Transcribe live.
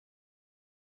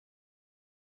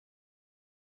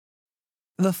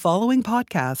The following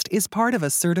podcast is part of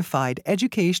a certified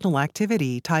educational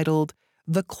activity titled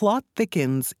The Clot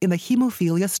Thickens in the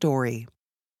Hemophilia Story.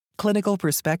 Clinical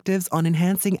perspectives on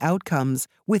enhancing outcomes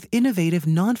with innovative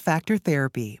non-factor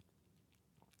therapy.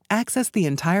 Access the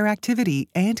entire activity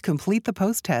and complete the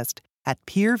post-test at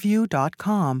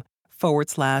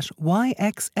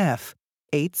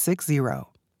peerview.com/YXF860.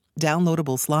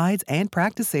 Downloadable slides and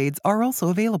practice aids are also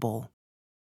available.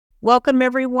 Welcome,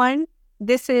 everyone.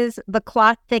 This is The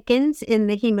Clot Thickens in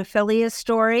the Hemophilia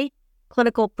Story,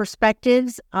 clinical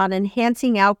perspectives on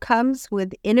enhancing outcomes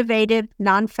with innovative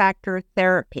non-factor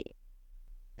therapy.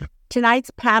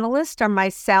 Tonight's panelists are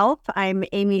myself, I'm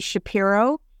Amy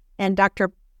Shapiro, and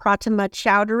Dr. Pratima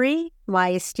Chowdary,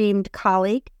 my esteemed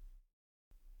colleague.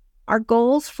 Our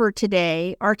goals for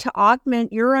today are to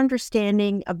augment your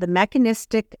understanding of the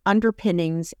mechanistic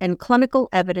underpinnings and clinical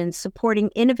evidence supporting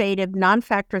innovative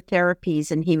non-factor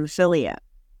therapies in hemophilia.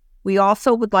 We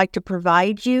also would like to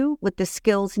provide you with the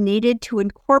skills needed to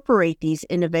incorporate these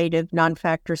innovative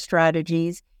non-factor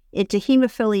strategies into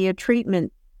hemophilia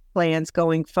treatment plans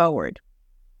going forward.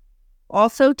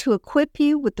 Also, to equip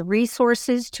you with the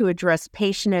resources to address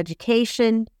patient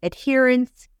education,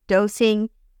 adherence, dosing,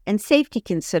 and safety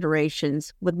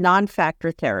considerations with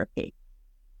non-factor therapy.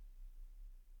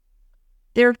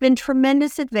 There have been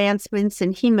tremendous advancements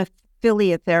in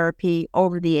hemophilia therapy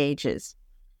over the ages.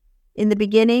 In the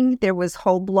beginning, there was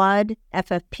whole blood,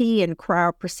 FFP, and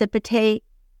cryoprecipitate.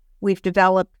 We've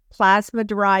developed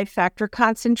plasma-derived factor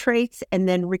concentrates, and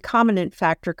then recombinant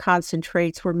factor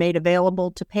concentrates were made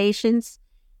available to patients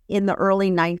in the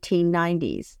early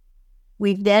 1990s.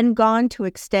 We've then gone to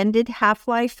extended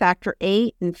half-life factor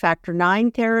 8 and factor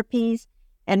 9 therapies,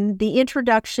 and the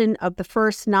introduction of the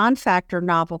first non-factor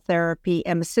novel therapy,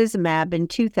 emicizumab, in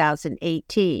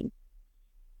 2018.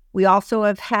 We also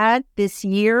have had this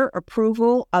year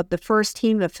approval of the first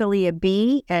hemophilia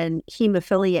B and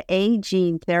hemophilia A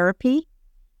gene therapy.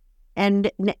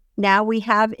 And now we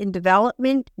have in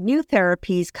development new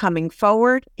therapies coming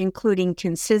forward, including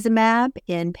concizumab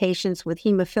in patients with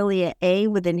hemophilia A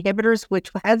with inhibitors, which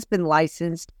has been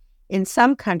licensed in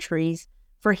some countries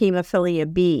for hemophilia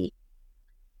B.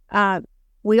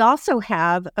 We also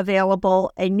have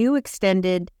available a new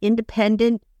extended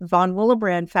independent von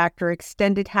Willebrand factor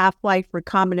extended half-life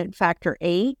recombinant factor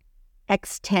 8,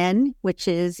 X10, which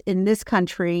is in this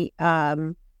country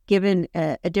given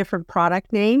a different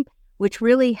product name, which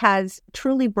really has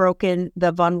truly broken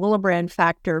the von Willebrand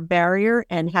factor barrier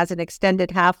and has an extended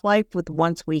half-life with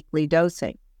once-weekly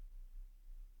dosing.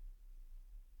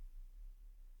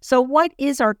 So what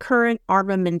is our current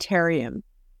armamentarium?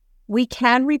 We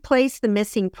can replace the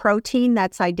missing protein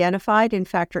that's identified in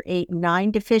factor 8 and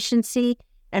 9 deficiency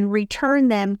and return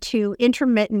them to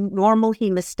intermittent normal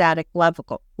hemostatic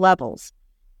levels.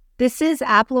 This is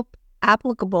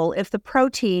applicable if the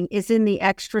protein is in the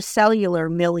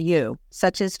extracellular milieu,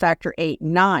 such as factor 8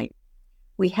 and 9.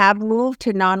 We have moved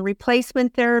to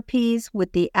non-replacement therapies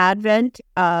with the advent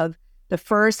of the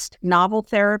first novel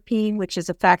therapy, which is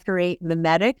a factor 8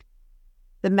 mimetic.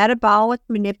 The metabolic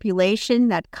manipulation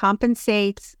that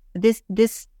compensates, this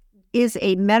is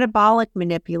a metabolic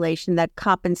manipulation that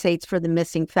compensates for the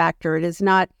missing factor. It is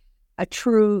not a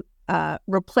true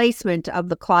replacement of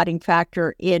the clotting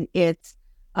factor in its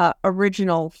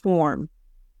original form.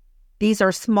 These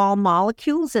are small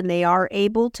molecules and they are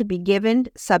able to be given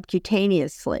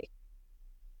subcutaneously.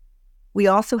 We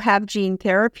also have gene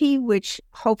therapy, which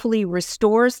hopefully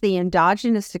restores the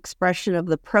endogenous expression of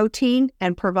the protein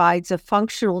and provides a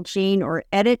functional gene or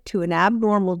edit to an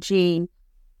abnormal gene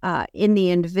in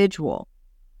the individual.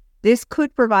 This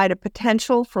could provide a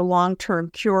potential for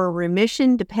long-term cure or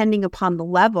remission depending upon the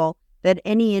level that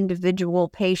any individual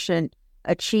patient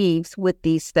achieves with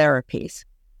these therapies.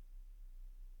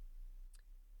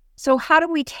 So how do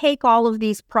we take all of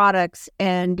these products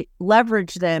and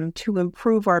leverage them to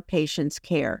improve our patients'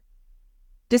 care?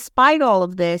 Despite all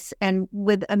of this, and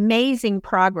with amazing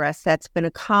progress that's been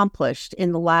accomplished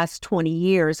in the last 20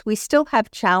 years, we still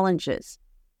have challenges.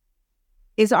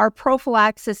 Is our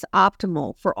prophylaxis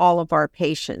optimal for all of our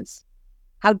patients?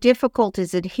 How difficult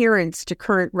is adherence to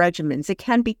current regimens? It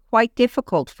can be quite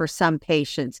difficult for some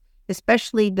patients,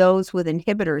 especially those with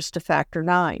inhibitors to factor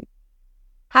 9.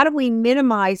 How do we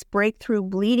minimize breakthrough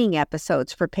bleeding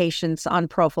episodes for patients on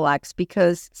prophylaxis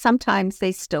because sometimes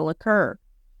they still occur?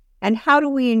 And how do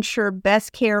we ensure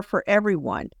best care for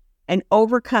everyone and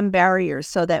overcome barriers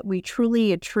so that we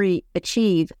truly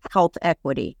achieve health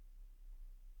equity?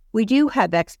 We do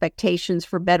have expectations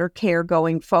for better care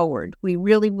going forward. We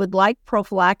really would like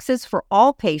prophylaxis for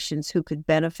all patients who could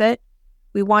benefit.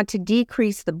 We want to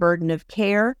decrease the burden of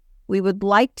care. We would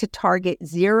like to target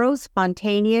zero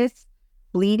spontaneous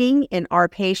bleeding in our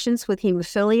patients with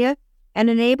hemophilia and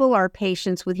enable our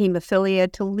patients with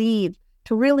hemophilia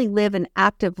to really live an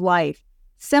active life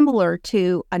similar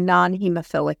to a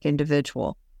non-hemophilic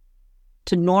individual,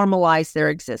 to normalize their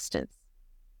existence.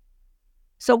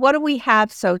 So what do we have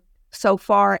so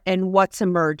far, and what's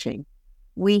emerging?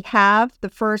 We have the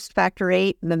first factor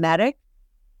VIII mimetic,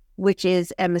 which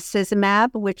is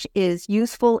emicizumab, which is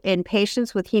useful in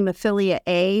patients with hemophilia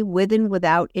A with and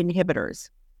without inhibitors.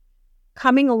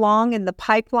 Coming along in the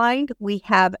pipeline, we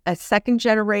have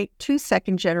two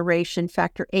second-generation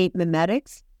factor VIII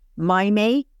mimetics,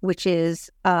 Mimate, which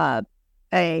is for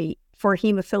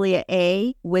hemophilia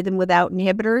A with and without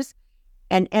inhibitors,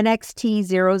 and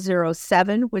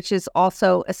NXT007, which is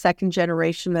also a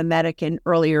second-generation mimetic in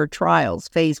earlier trials,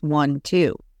 phase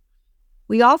 1-2.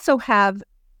 We also have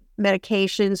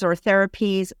medications or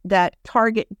therapies that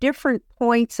target different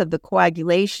points of the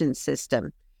coagulation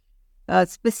system,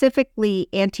 specifically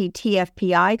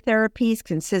anti-TFPI therapies,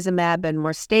 concizumab and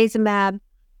marstezumab,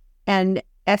 and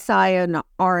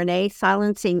siRNA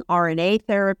silencing RNA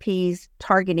therapies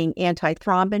targeting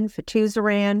antithrombin,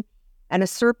 fitusiran, and a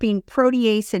SERPine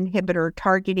protease inhibitor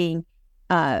targeting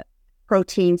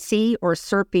protein C or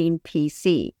SERPine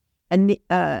PC. And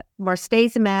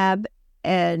marstezumab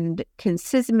and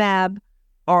concizumab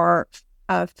are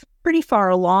pretty far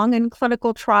along in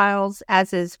clinical trials,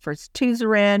 as is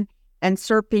fitusiran, and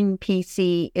SERPine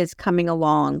PC is coming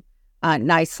along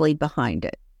nicely behind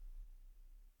it.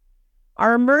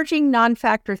 Our emerging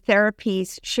non-factor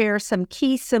therapies share some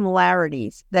key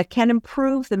similarities that can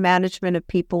improve the management of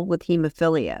people with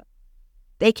hemophilia.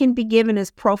 They can be given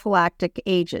as prophylactic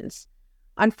agents.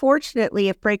 Unfortunately,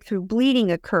 if breakthrough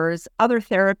bleeding occurs, other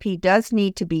therapy does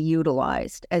need to be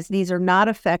utilized, as these are not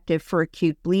effective for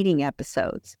acute bleeding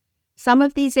episodes. Some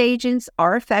of these agents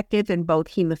are effective in both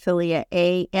hemophilia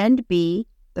A and B.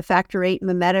 The factor VIII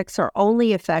mimetics are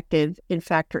only effective in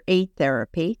factor VIII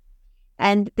therapy,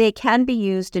 and they can be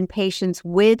used in patients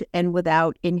with and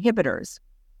without inhibitors.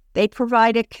 They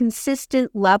provide a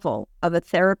consistent level of a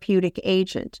therapeutic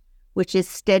agent, which is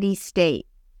steady state.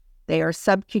 They are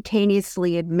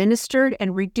subcutaneously administered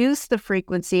and reduce the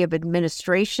frequency of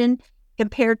administration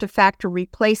compared to factor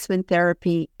replacement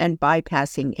therapy and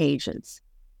bypassing agents.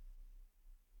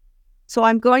 So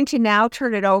I'm going to now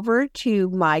turn it over to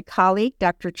my colleague,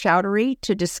 Dr. Chowdary,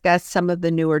 to discuss some of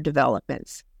the newer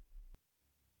developments.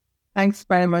 Thanks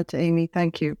very much, Amy.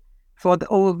 Thank you for the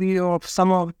overview of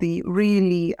some of the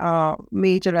really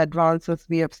major advances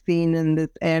we have seen in this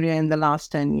area in the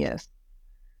last 10 years.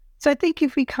 So I think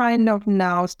if we kind of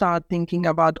now start thinking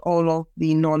about all of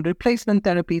the non-replacement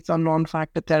therapies or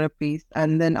non-factor therapies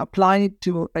and then apply it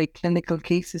to a clinical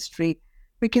case history,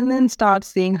 we can then start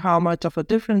seeing how much of a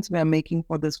difference we are making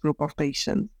for this group of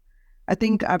patients. I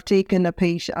think I've taken a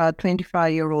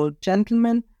 25-year-old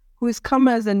gentleman who has come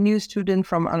as a new student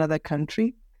from another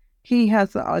country. He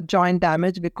has a joint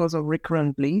damage because of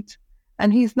recurrent bleeds,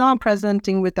 and he's now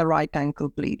presenting with a right ankle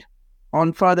bleed.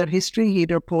 On further history, he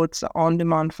reports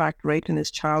on-demand factor VIII in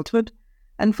his childhood,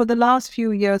 and for the last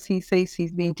few years, he says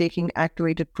he's been taking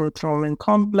activated prothrombin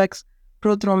complex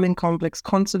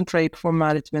concentrate for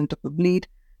management of a bleed,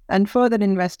 and further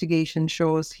investigation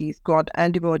shows he's got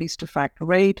antibodies to factor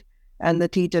VIII, and the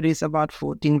titer is about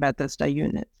 14 Bethesda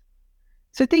units.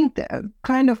 So I think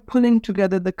kind of pulling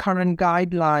together the current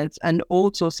guidelines and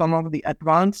also some of the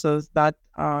advances that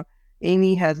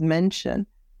Amy has mentioned,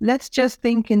 let's just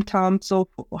think in terms of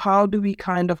how do we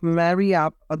kind of marry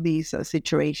up these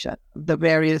situations, the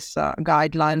various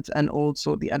guidelines and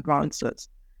also the advances.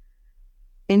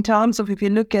 In terms of, if you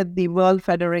look at the World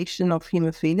Federation of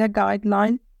Hemophilia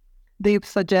guideline, they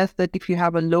suggest that if you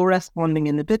have a low responding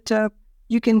inhibitor,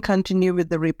 you can continue with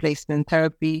the replacement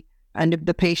therapy. And if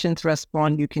the patients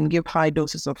respond, you can give high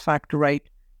doses of factor VIII.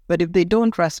 But if they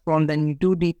don't respond, then you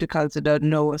do need to consider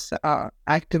no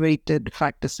activated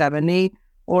factor VIIa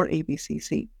or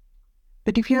ABCC.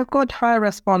 But if you have got high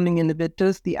responding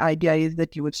inhibitors, the idea is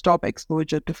that you would stop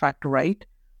exposure to factor VIII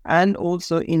and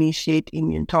also initiate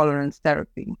immune tolerance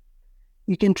therapy.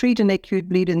 You can treat an acute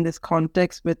bleed in this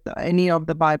context with any of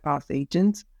the bypass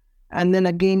agents. And then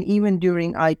again, even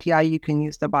during ITI, you can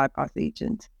use the bypass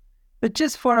agents. But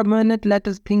just for a minute, let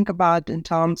us think about in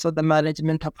terms of the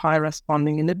management of high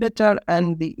responding inhibitor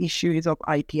and the issues of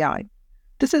ITI.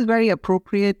 This is very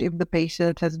appropriate if the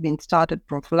patient has been started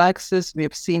prophylaxis. We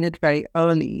have seen it very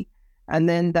early. And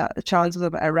then the chances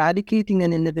of eradicating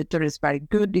an inhibitor is very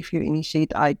good if you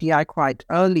initiate ITI quite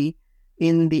early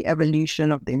in the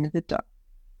evolution of the inhibitor.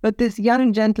 But this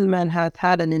young gentleman has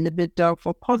had an inhibitor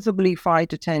for possibly 5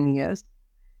 to 10 years.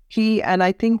 And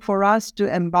I think for us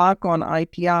to embark on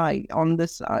ITI on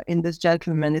this in this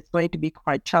gentleman, it's going to be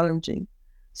quite challenging.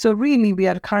 So really, we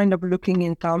are kind of looking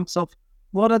in terms of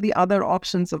what are the other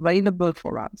options available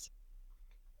for us.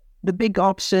 The big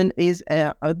option is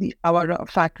our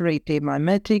factor VIII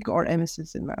mimetic or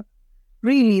emicizumab.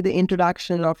 Really, the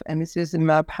introduction of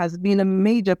emicizumab has been a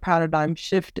major paradigm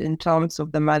shift in terms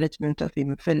of the management of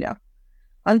hemophilia.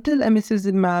 Until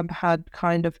emicizumab had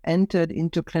kind of entered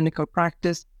into clinical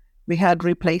practice, we had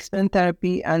replacement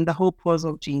therapy and the hope was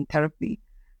of gene therapy.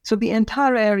 So the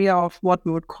entire area of what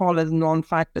we would call as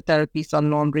non-factor therapies or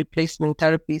non-replacement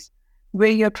therapies, where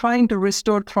you're trying to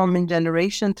restore thrombin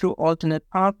generation through alternate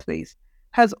pathways,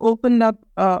 has opened up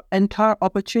entire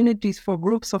opportunities for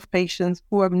groups of patients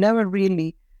who have never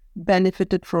really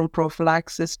benefited from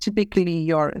prophylaxis. Typically,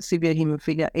 your severe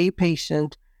hemophilia A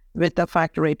patient with a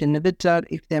factor VIII inhibitor.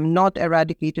 If they have not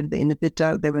eradicated the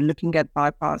inhibitor, they were looking at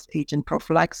bypass agent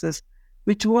prophylaxis,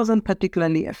 which wasn't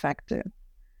particularly effective.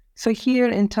 So here,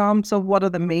 in terms of what are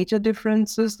the major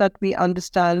differences that we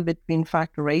understand between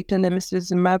factor VIII and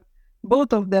emicizumab,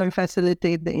 both of them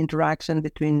facilitate the interaction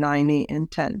between 9A and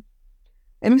 10.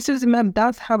 Emicizumab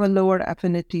does have a lower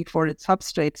affinity for its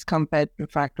substrates compared to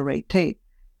factor VIII,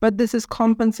 but this is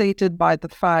compensated by the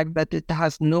fact that it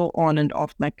has no on and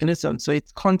off mechanism, so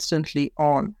it's constantly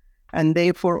on. And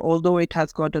therefore, although it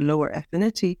has got a lower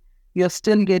affinity, you're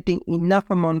still getting enough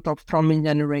amount of thrombin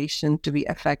generation to be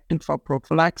effective for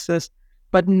prophylaxis,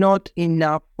 but not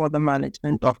enough for the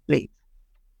management of bleeds.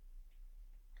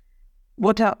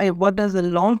 What does the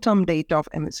long-term data of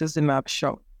emicizumab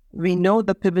show? We know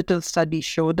the pivotal study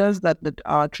showed us that the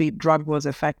drug was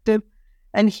effective.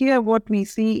 And here what we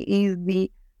see is the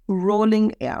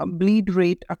rolling bleed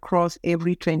rate across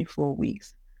every 24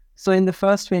 weeks. So in the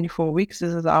first 24 weeks,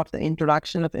 this is after the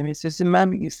introduction of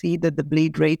emicizumab, you see that the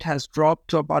bleed rate has dropped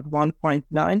to about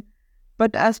 1.9.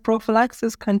 But as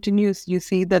prophylaxis continues, you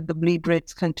see that the bleed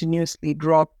rates continuously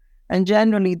drop, and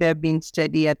generally they've been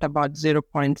steady at about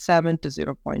 0.7 to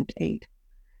 0.8.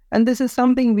 And this is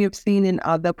something we have seen in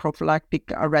other prophylactic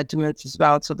regimens as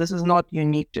well. So this is not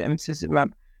unique to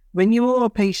emicizumab. When you move a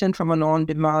patient from an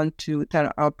on-demand to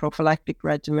a prophylactic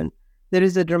regimen, there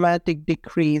is a dramatic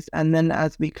decrease. And then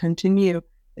as we continue,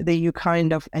 you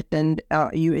kind of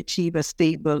you achieve a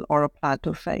stable or a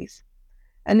plateau phase.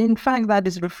 And in fact, that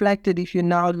is reflected if you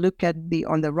now look at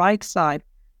on the right side,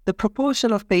 the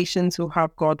proportion of patients who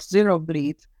have got zero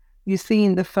bleeds. You see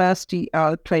in the first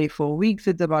 24 weeks,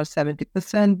 it's about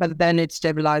 70%, but then it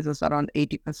stabilizes around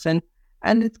 80%.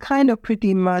 And it's kind of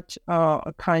pretty much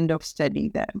kind of steady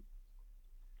there.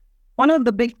 One of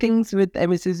the big things with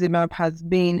emicizumab has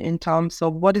been in terms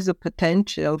of what is the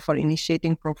potential for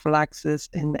initiating prophylaxis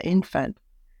in the infant.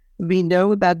 We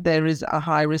know that there is a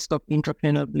high risk of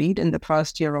intracranial bleed in the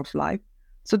first year of life.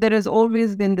 So there has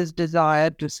always been this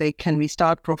desire to say, can we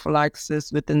start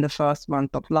prophylaxis within the first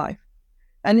month of life?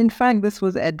 And in fact, this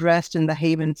was addressed in the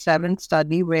Haven 7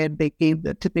 study where they gave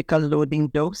the typical loading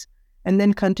dose and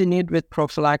then continued with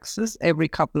prophylaxis every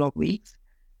couple of weeks.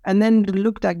 And then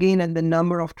looked again at the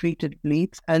number of treated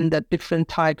bleeds and the different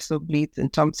types of bleeds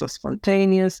in terms of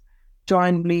spontaneous,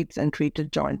 joint bleeds, and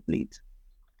treated joint bleeds.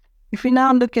 If we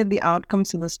now look at the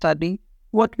outcomes in the study,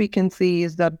 what we can see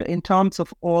is that in terms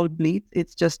of all bleeds,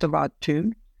 it's just about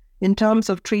 2. In terms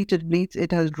of treated bleeds,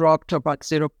 it has dropped to about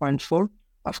 0.4.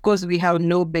 Of course, we have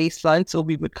no baseline, so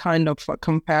we would kind of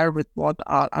compare with what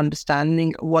our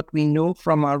understanding, what we know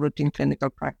from our routine clinical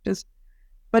practice.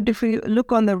 But if we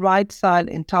look on the right side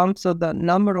in terms of the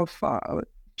number of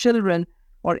children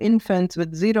or infants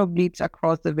with zero bleeds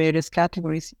across the various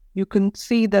categories, you can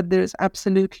see that there is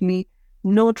absolutely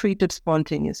no treated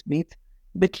spontaneous bleeds.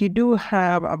 But you do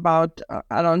have about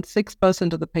around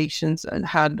 6% of the patients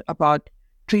had about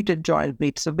treated joint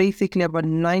bleeds. So basically about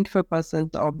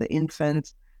 94% of the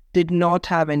infants did not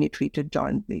have any treated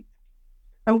joint bleeds.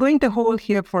 I'm going to hold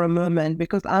here for a moment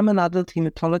because I'm an adult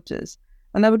hematologist,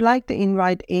 and I would like to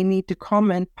invite Amy to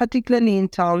comment, particularly in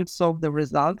terms of the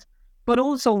results, but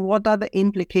also what are the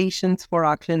implications for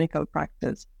our clinical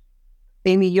practice.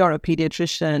 Amy, you're a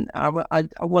pediatrician.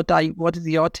 What is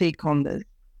your take on this?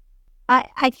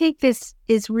 I think this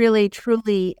is really,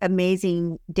 truly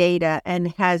amazing data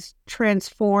and has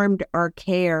transformed our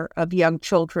care of young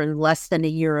children less than a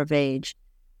year of age.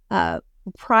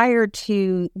 Prior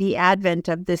to the advent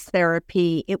of this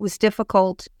therapy, it was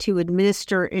difficult to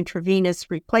administer intravenous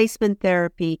replacement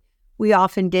therapy. We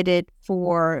often did it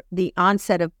for the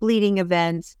onset of bleeding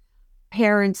events.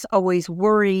 Parents always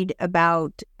worried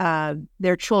about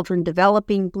their children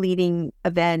developing bleeding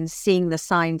events, seeing the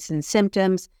signs and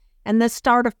symptoms. And the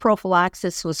start of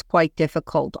prophylaxis was quite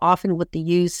difficult, often with the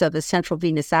use of a central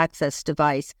venous access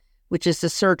device, which is a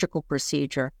surgical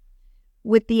procedure.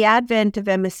 With the advent of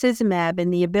emicizumab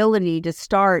and the ability to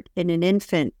start in an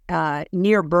infant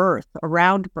near birth,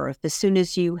 around birth, as soon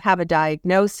as you have a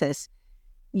diagnosis,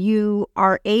 you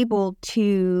are able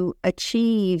to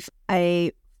achieve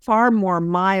a far more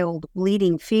mild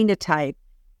bleeding phenotype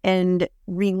and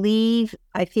relieve,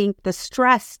 I think, the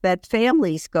stress that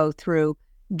families go through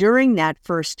during that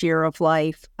first year of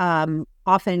life,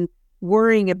 often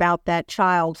worrying about that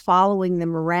child, following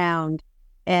them around,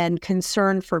 and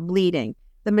concern for bleeding.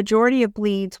 The majority of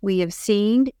bleeds we have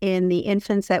seen in the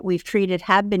infants that we've treated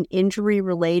have been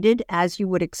injury-related, as you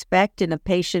would expect in a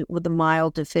patient with a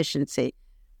mild deficiency.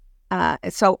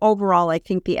 So overall, I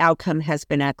think the outcome has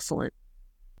been excellent.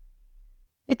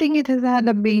 I think it has had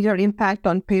a major impact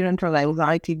on parental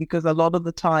anxiety because a lot of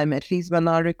the time, at least when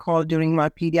I recall during my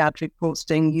pediatric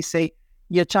posting, you say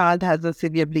your child has a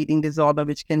severe bleeding disorder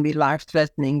which can be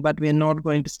life-threatening, but we're not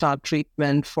going to start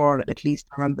treatment for at least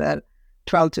another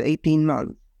 12 to 18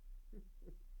 months.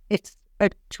 It's a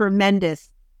tremendous,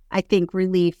 I think,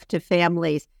 relief to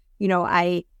families. You know,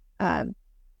 I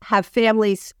have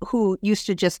families who used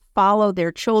to just follow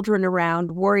their children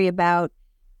around, worry about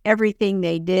everything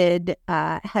they did,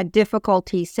 had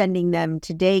difficulty sending them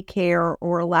to daycare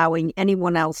or allowing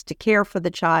anyone else to care for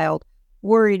the child,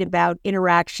 worried about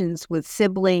interactions with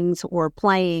siblings or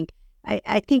playing.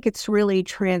 I think it's really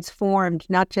transformed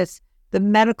not just the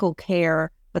medical care,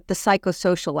 but the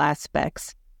psychosocial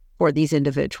aspects for these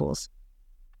individuals.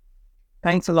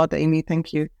 Thanks a lot, Amy.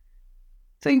 Thank you.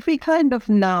 So if we kind of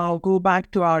now go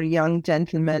back to our young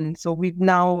gentlemen, so we've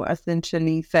now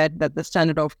essentially said that the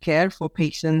standard of care for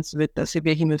patients with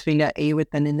severe hemophilia A with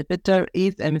an inhibitor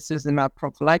is emicizumab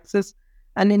prophylaxis.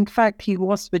 And in fact, he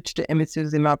was switched to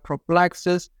emicizumab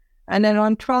prophylaxis. And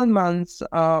around 12 months,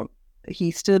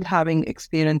 he's still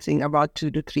experiencing about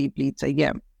 2 to 3 bleeds a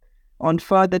year. On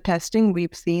further testing,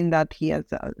 we've seen that he has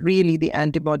really the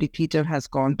antibody titer has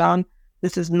gone down.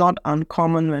 This is not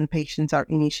uncommon when patients are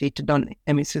initiated on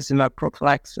emicizumab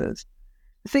prophylaxis.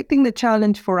 I think the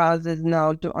challenge for us is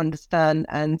now to understand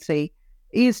and say,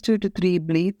 is 2 to 3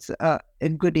 bleeds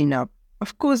good enough?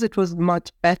 Of course, it was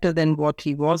much better than what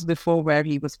he was before, where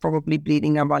he was probably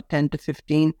bleeding about 10 to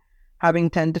 15, having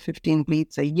 10 to 15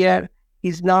 bleeds a year.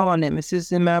 He's now on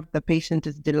emicizumab. The patient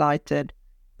is delighted.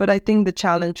 But I think the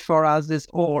challenge for us is,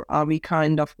 or are we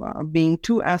kind of being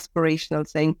too aspirational,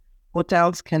 saying, what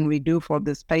else can we do for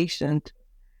this patient?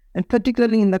 And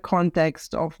particularly in the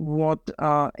context of what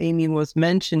Amy was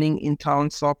mentioning in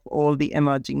terms of all the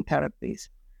emerging therapies.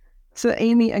 So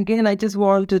Amy, again, I just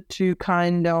wanted to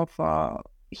kind of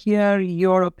hear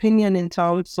your opinion in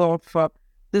terms of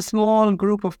the small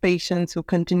group of patients who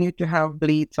continue to have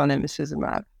bleeds on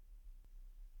emicizumab.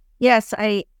 Yes,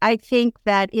 I think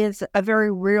that is a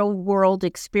very real-world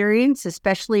experience,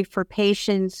 especially for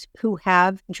patients who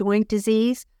have joint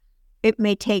disease. It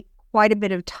may take quite a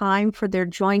bit of time for their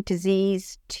joint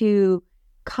disease to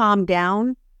calm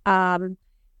down,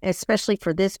 especially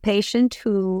for this patient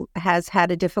who has had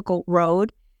a difficult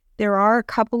road. There are a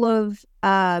couple of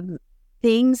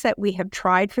things that we have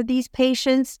tried for these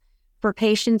patients. For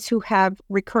patients who have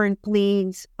recurrent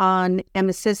bleeds on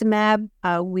emicizumab,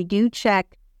 we do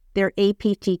check their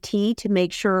APTT to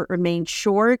make sure it remains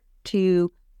short,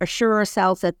 to assure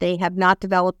ourselves that they have not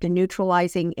developed a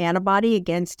neutralizing antibody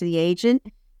against the agent.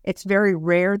 It's very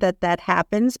rare that that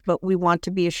happens, but we want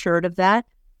to be assured of that.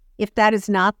 If that is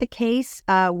not the case,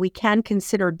 we can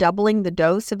consider doubling the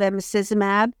dose of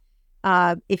emicizumab.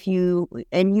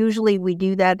 And usually we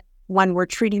do that when we're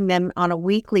treating them on a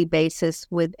weekly basis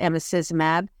with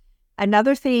emicizumab.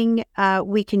 Another thing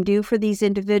we can do for these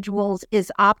individuals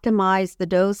is optimize the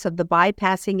dose of the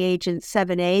bypassing agent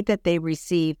 7A that they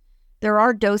receive. There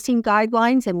are dosing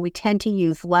guidelines, and we tend to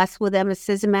use less with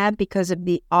emicizumab because of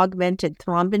the augmented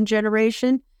thrombin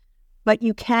generation. But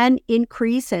you can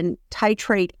increase and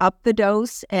titrate up the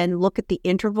dose and look at the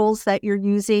intervals that you're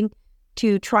using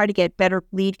to try to get better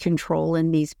bleed control in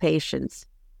these patients.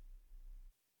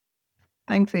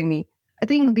 Thanks, Amy. I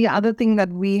think the other thing that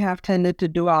we have tended to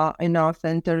do in our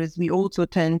center is we also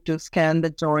tend to scan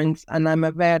the joints, and I'm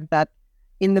aware that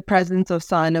in the presence of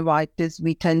synovitis,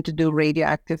 we tend to do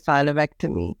radioactive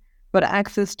synovectomy. But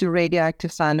access to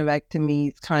radioactive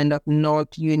synovectomy is kind of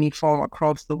not uniform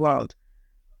across the world.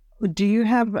 Do you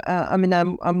have, I'm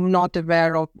not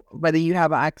aware of whether you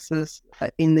have access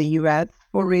in the US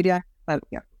for radioactive?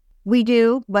 Yeah. We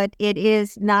do, but it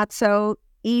is not so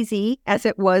easy as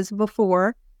it was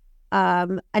before.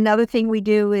 Another thing we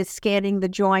do is scanning the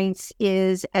joints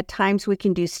is at times we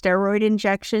can do steroid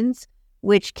injections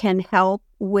which can help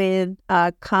with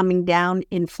calming down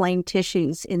inflamed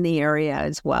tissues in the area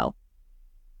as well.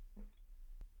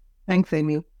 Thanks,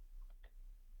 Amy.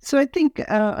 So I think,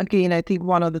 again, I think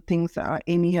one of the things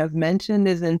Amy has mentioned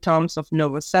is in terms of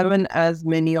NOVA7, as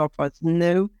many of us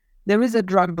know, there is a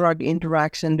drug-drug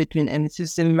interaction between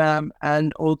emicizumab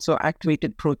and also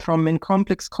activated prothrombin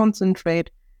complex concentrate,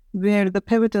 where the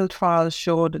pivotal trial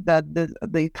showed that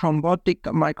the thrombotic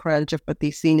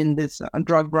microangiopathy seen in this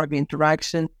drug-drug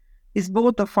interaction is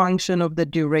both a function of the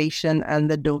duration and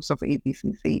the dose of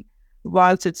APCC.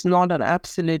 Whilst it's not an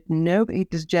absolute no,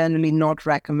 it is generally not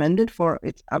recommended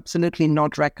it's absolutely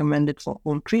not recommended for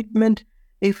home treatment.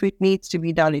 If it needs to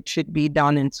be done, it should be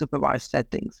done in supervised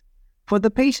settings. For the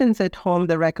patients at home,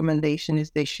 the recommendation is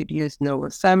they should use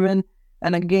NOVA7.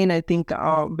 And again, I think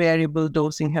our variable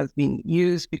dosing has been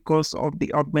used because of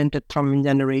the augmented thrombin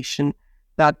generation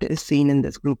that is seen in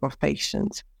this group of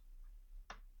patients.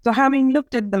 So having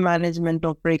looked at the management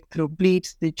of breakthrough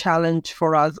bleeds, the challenge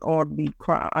for us,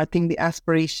 I think the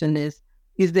aspiration is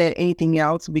there anything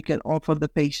else we can offer the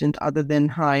patient other than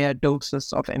higher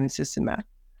doses of emicizumab?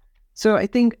 So I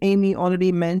think Amy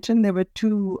already mentioned there were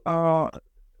two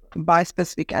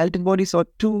bispecific antibodies or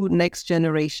two next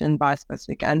generation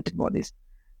bispecific antibodies.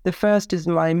 The first is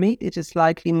Mymate. It is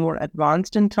slightly more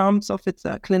advanced in terms of its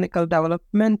clinical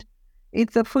development.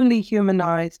 It's a fully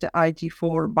humanized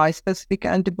Ig4 bispecific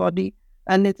antibody,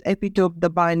 and its epitope, the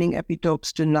binding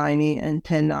epitopes to 9A and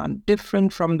 10 are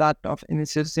different from that of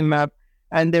emicizumab,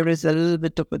 and there is a little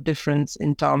bit of a difference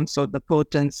in terms of the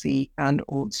potency and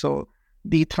also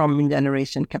the thrombin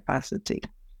generation capacity.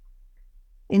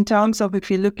 In terms of,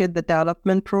 if you look at the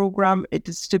development program, it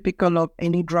is typical of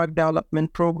any drug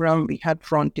development program. We had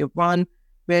Frontier 1,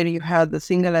 where you had the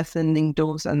single ascending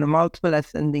dose and the multiple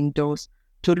ascending dose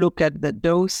to look at the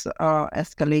dose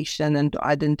escalation and to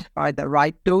identify the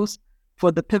right dose.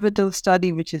 For the pivotal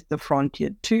study, which is the Frontier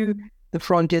 2, the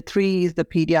Frontier 3 is the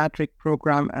pediatric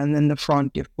program, and then the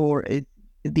Frontier 4 is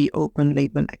the open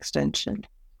label extension.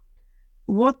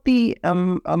 What the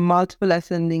multiple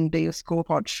ascending dose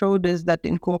cohort showed is that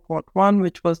in cohort 1,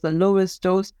 which was the lowest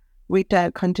dose, we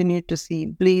continued to see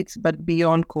bleeds, but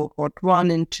beyond cohort 1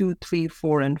 in 2, 3,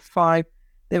 4, and 5,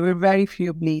 there were very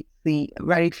few bleeds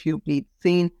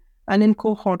seen. And in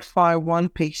cohort 5, one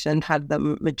patient had the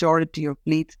majority of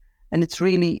bleeds, and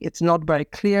it's not very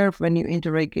clear when you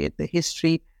interrogate the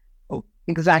history of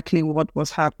exactly what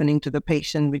was happening to the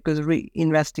patient, because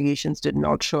investigations did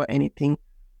not show anything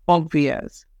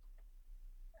obvious.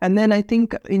 And then I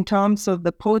think in terms of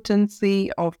the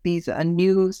potency of these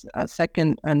next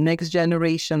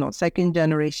generation or second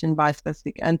generation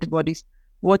bispecific antibodies,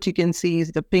 what you can see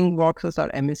is the pink boxes are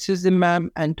emicizumab,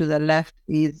 and to the left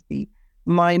is the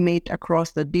Mymate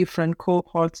across the different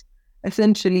cohorts.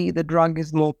 Essentially, the drug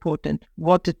is more potent.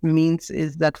 What it means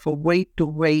is that for weight to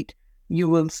weight, you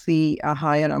will see a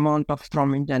higher amount of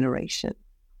thrombin generation.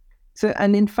 So,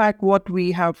 and in fact, what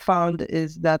we have found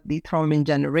is that the thrombin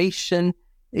generation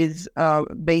is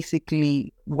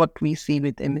basically what we see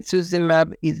with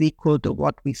emicizumab is equal to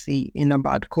what we see in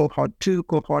about cohort 2,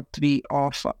 cohort 3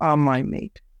 of our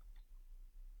Mymate.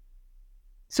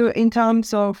 So in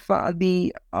terms of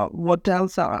what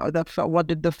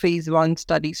did the phase 1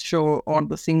 studies show on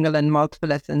the single and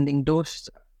multiple ascending dose,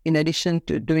 in addition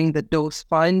to doing the dose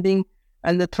finding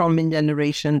and the thrombin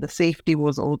generation, the safety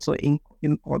was also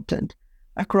important.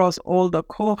 Across all the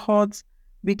cohorts,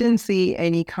 we didn't see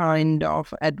any kind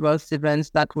of adverse events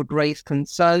that would raise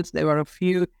concerns. There were a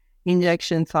few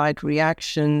injection site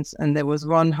reactions, and there was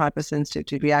one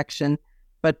hypersensitivity reaction.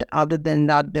 But other than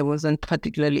that, there wasn't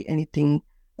particularly anything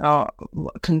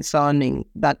concerning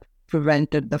that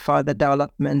prevented the further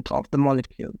development of the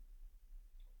molecule.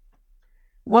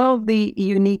 One of the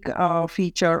unique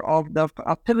feature of the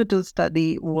pivotal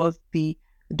study was the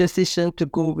decision to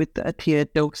go with a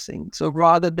tiered dosing. So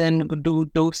rather than do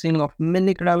dosing of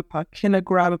milligram per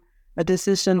kilogram, a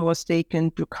decision was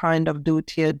taken to kind of do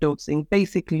tiered dosing.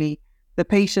 Basically, the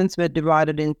patients were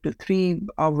divided into 3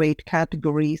 weight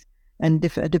categories, and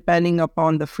depending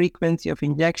upon the frequency of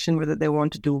injection, whether they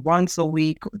want to do once a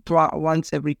week,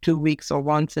 once every 2 weeks, or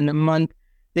once in a month,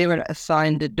 they were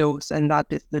assigned a dose, and that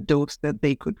is the dose that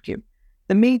they could give.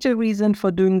 The major reason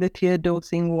for doing the tiered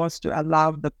dosing was to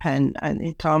allow the pen, and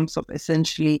in terms of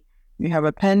essentially, you have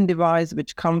a pen device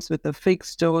which comes with a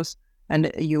fixed dose,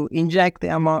 and you inject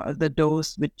the amount of the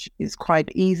dose, which is quite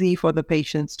easy for the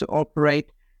patients to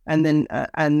operate, and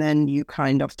then you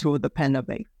kind of throw the pen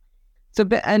away. So,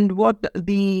 and what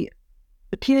the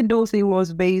tiered dosing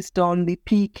was based on the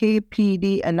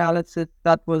PK/PD analysis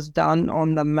that was done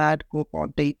on the MAD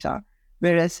cohort data,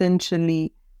 where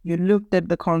essentially you looked at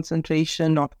the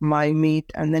concentration of mymate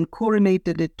and then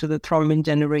correlated it to the thrombin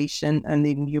generation, and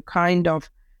then you kind of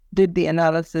did the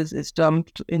analysis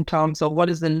in terms of what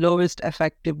is the lowest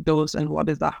effective dose and what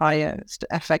is the highest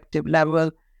effective level.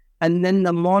 And then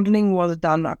the modeling was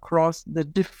done across the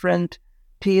different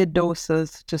tier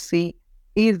doses to see,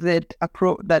 is it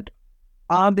that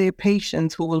are there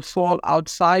patients who will fall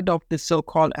outside of the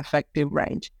so-called effective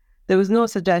range? There was no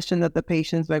suggestion that the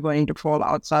patients were going to fall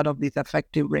outside of this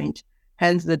effective range.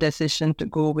 Hence the decision to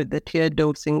go with the tier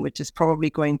dosing, which is probably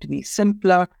going to be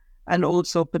simpler and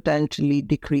also potentially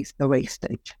decrease the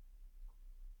wastage.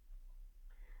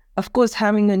 Of course,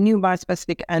 having a new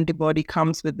bispecific antibody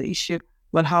comes with the issue,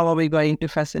 well, how are we going to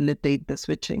facilitate the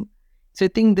switching? So I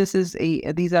think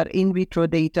these are in vitro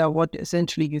data. What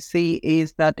essentially you see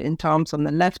is that in terms on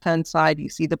the left-hand side, you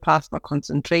see the plasma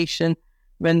concentration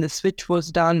when the switch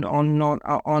was done on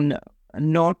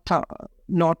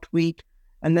not weak.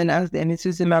 And then as the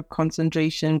emicizumab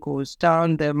concentration goes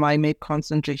down, the mymate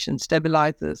concentration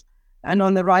stabilizes. And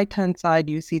on the right-hand side,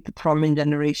 you see the thrombin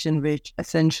generation, which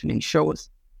essentially shows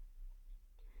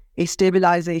a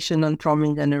stabilization on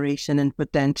thrombin generation and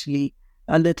potentially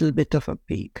a little bit of a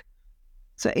peak.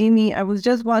 So Amy, I was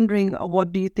just wondering,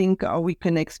 what do you think we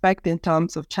can expect in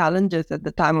terms of challenges at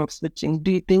the time of switching?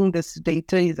 Do you think this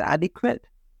data is adequate?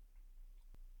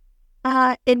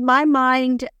 In my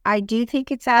mind, I do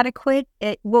think it's adequate.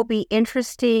 It will be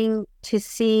interesting to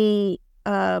see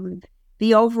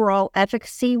the overall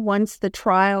efficacy once the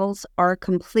trials are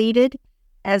completed.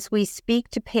 As we speak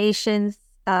to patients,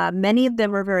 many of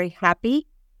them are very happy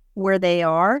where they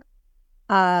are.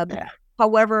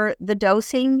 However, the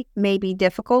dosing may be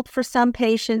difficult for some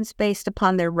patients based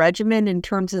upon their regimen in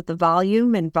terms of the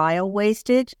volume and vial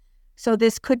wastage. So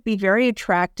this could be very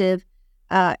attractive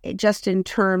just in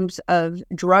terms of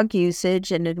drug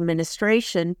usage and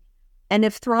administration. And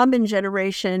if thrombin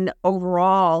generation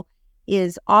overall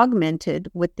is augmented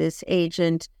with this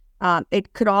agent,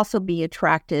 it could also be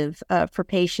attractive for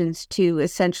patients to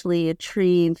essentially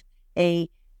achieve a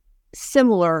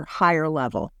similar higher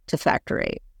level to factor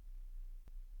VIII.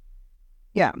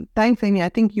 Yeah, thanks, Amy. I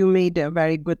think you made a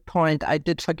very good point. I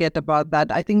did forget about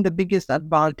that. I think the biggest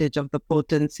advantage of the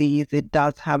potency is it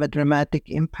does have a dramatic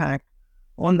impact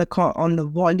on the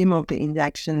volume of the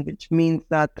injection, which means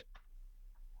that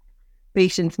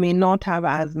patients may not have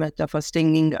as much of a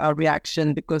stinging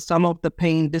reaction because some of the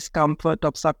pain, discomfort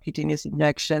of subcutaneous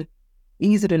injection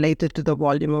is related to the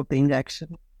volume of the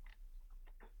injection.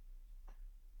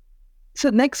 So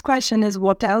next question is,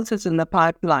 what else is in the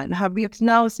pipeline? We have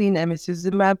now seen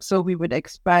emicizumab, so we would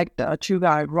expect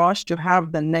Chugai Roche to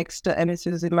have the next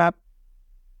emicizumab,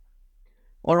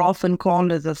 or often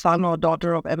called as a son or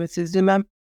daughter of emicizumab,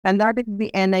 and that is the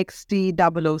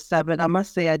NXT007. I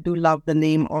must say I do love the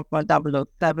name of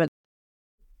 007.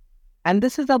 And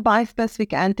this is a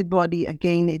bispecific antibody.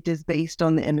 Again, it is based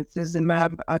on the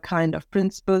emicizumab kind of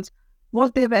principles.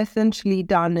 What they've essentially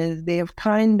done is they have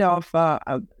kind of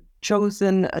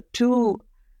chosen the two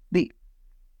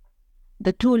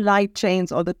light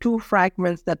chains or the two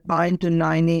fragments that bind to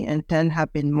 9A and 10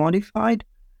 have been modified,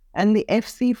 and the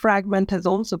FC fragment has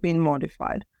also been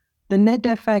modified. The net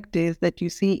effect is that you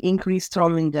see increased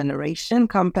thrombin generation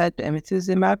compared to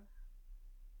emicizumab,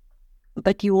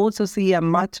 but you also see a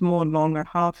much more longer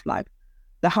half-life.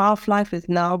 The half-life is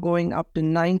now going up to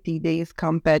 90 days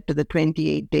compared to the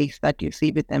 28 days that you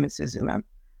see with emicizumab.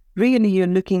 Really, you're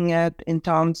looking at, in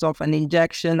terms of an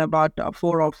injection, about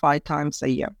 4 or 5 times a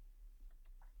year.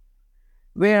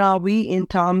 Where are we in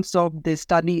terms of the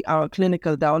study, our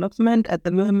clinical development? At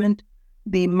the moment,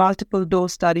 the multiple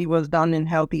dose study was done in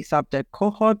healthy subject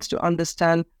cohorts to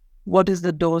understand what is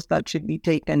the dose that should be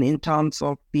taken in terms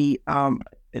of a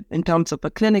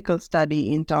clinical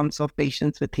study in terms of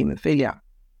patients with hemophilia.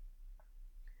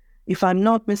 If I'm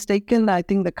not mistaken, I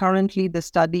think currently the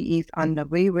study is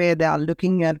underway where they are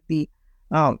looking at the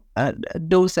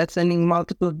dose ascending,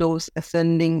 multiple dose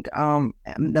ascending,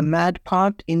 the MAD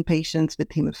part in patients with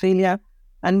hemophilia.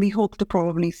 And we hope to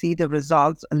probably see the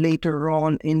results later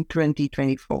on in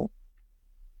 2024.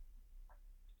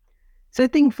 So I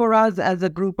think for us as a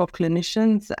group of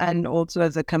clinicians and also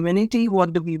as a community,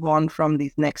 what do we want from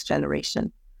this next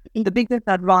generation? The biggest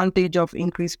advantage of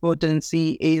increased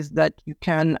potency is that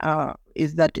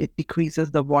it decreases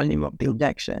the volume of the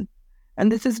injection.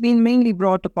 And this has been mainly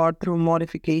brought about through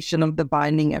modification of the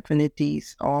binding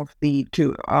affinities of the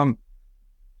two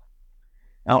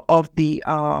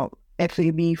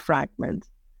FAB fragments.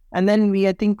 And then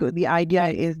I think the idea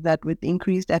is that with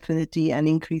increased affinity and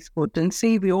increased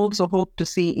potency, we also hope to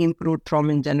see improved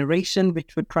thrombin generation,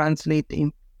 which would translate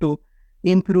into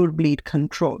improved bleed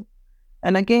control.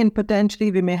 And again,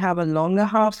 potentially we may have a longer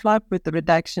half-life with the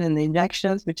reduction in the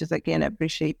injections, which is again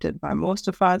appreciated by most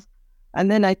of us.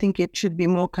 And then I think it should be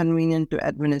more convenient to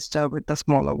administer with a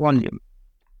smaller volume.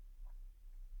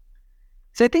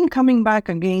 So I think coming back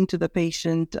again to the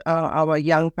patient, our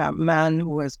young man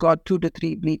who has got 2 to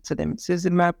 3 bleeds at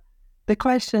emicizumab, the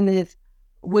question is,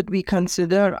 would we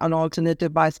consider an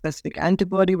alternative bispecific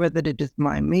antibody, whether it is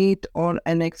Mim8 or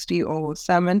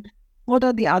NXT007? What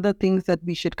are the other things that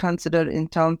we should consider in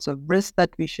terms of risk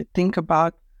that we should think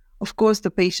about? Of course,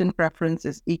 the patient preference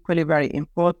is equally very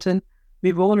important.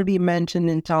 We've already mentioned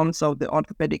in terms of the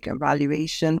orthopedic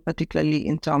evaluation, particularly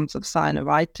in terms of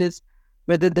synovitis,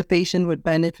 whether the patient would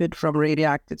benefit from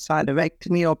radioactive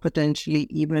synovectomy or potentially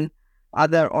even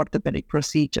other orthopedic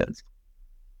procedures.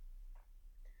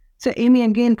 So Amy,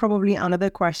 again, probably another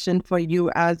question for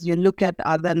you as you look at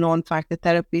other non-factor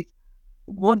therapies.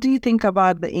 What do you think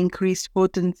about the increased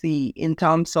potency in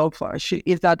terms of,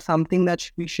 is that something that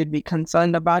we should be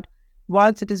concerned about?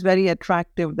 Whilst it is very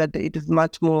attractive that it is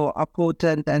much more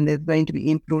potent and there's going to be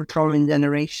improved thrombin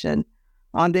generation,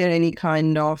 are there any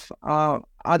kind of, are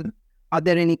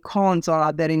there any cons or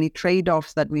are there any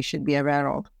trade-offs that we should be aware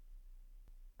of?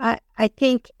 I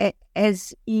think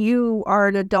as you are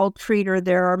an adult treater,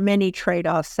 there are many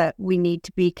trade-offs that we need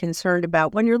to be concerned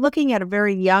about. When you're looking at a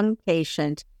very young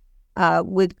patient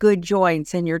with good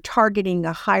joints and you're targeting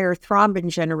a higher thrombin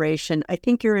generation, I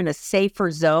think you're in a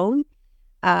safer zone.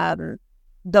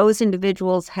 Those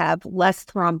individuals have less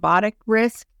thrombotic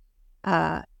risk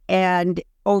and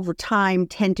over time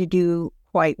tend to do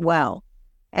quite well.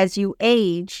 As you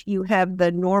age, you have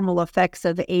the normal effects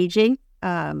of aging,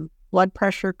 blood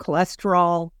pressure,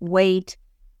 cholesterol, weight,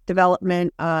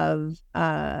 development of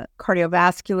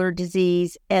cardiovascular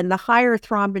disease, and the higher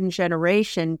thrombin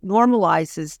generation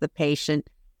normalizes the patient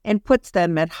and puts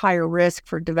them at higher risk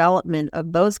for development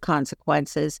of those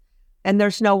consequences. And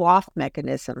there's no off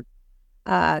mechanism.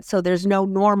 So there's no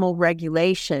normal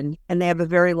regulation, and they have a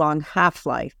very long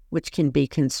half-life, which can be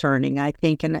concerning, I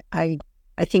think. And I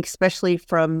think especially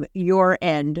from your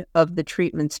end of the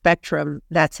treatment spectrum,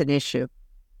 that's an issue.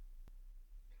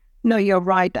 No, you're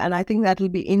right. And I think that will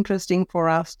be interesting for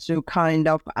us to kind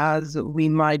of, as we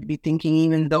might be thinking,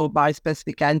 even though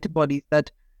bispecific antibodies,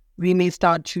 that we may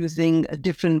start choosing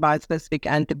different bispecific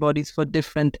antibodies for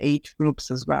different age groups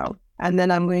as well. And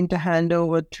then I'm going to hand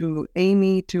over to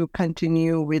Amy to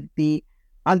continue with the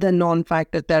other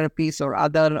non-factor therapies or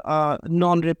other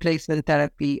non-replacement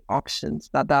therapy options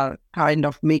that are kind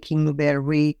of making their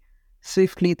way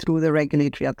swiftly through the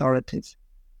regulatory authorities.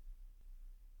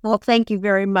 Well, thank you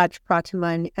very much,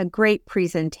 Pratima. A great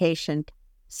presentation.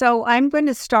 So I'm going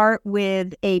to start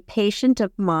with a patient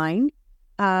of mine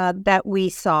that we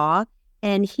saw,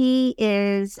 and he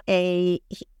is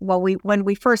when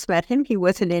we first met him, he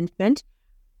was an infant.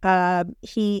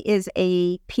 He is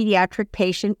a pediatric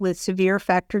patient with severe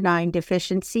factor IX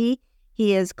deficiency.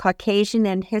 He is Caucasian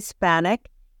and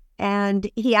Hispanic, and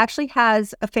he actually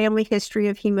has a family history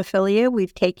of hemophilia.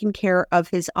 We've taken care of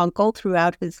his uncle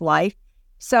throughout his life.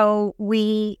 So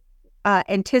we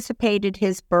anticipated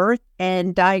his birth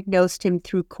and diagnosed him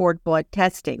through cord blood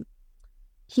testing.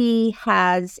 He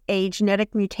has a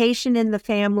genetic mutation in the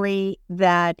family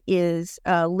that is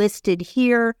listed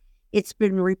here. It's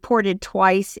been reported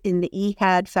twice in the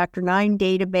EHAD factor IX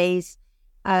database,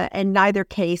 and neither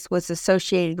case was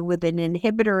associated with an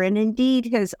inhibitor. And indeed,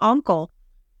 his uncle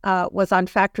was on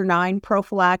factor IX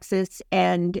prophylaxis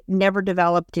and never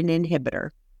developed an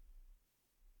inhibitor.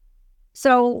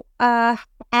 So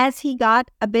as he got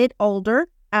a bit older,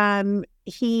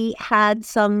 he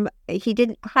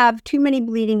didn't have too many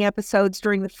bleeding episodes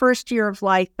during the first year of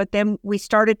life, but then we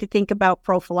started to think about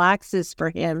prophylaxis for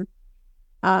him.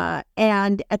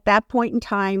 And at that point in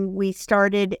time, we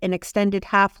started an extended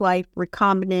half-life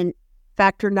recombinant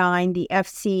factor IX, the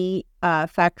FC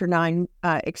factor IX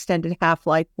extended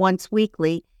half-life once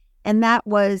weekly. And that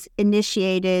was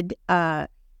initiated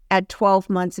at 12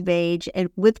 months of age and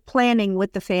with planning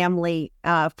with the family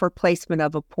for placement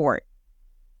of a port.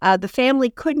 The family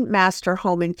couldn't master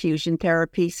home infusion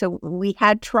therapy, so we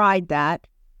had tried that.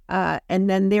 And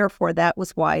then therefore, that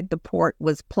was why the port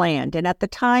was planned. And at the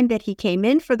time that he came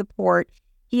in for the port,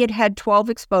 he had had 12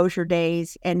 exposure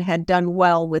days and had done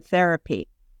well with therapy.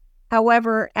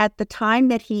 However, at the time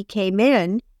that he came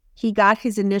in, he got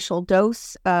his initial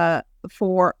dose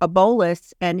for a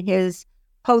bolus, and his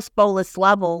post-bolus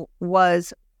level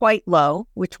was quite low,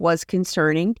 which was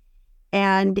concerning.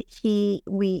 And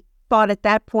we thought at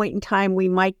that point in time we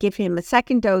might give him a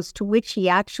second dose, to which he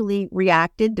actually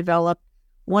reacted, developed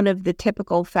one of the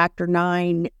typical factor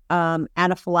IX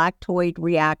anaphylactoid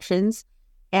reactions,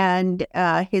 and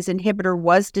his inhibitor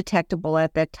was detectable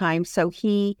at that time. So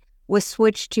he was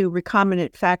switched to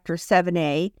recombinant factor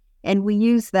 7A, and we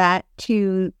used that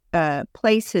to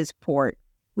place his port.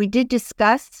 We did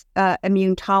discuss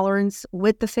immune tolerance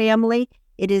with the family.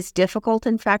 It is difficult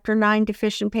in factor 9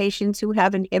 deficient patients who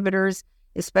have inhibitors,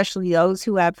 especially those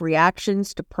who have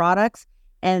reactions to products,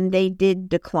 and they did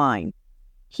decline.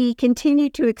 He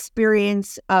continued to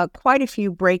experience quite a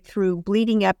few breakthrough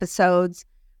bleeding episodes.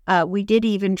 We did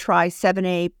even try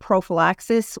 7A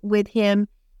prophylaxis with him.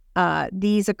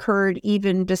 These occurred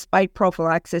even despite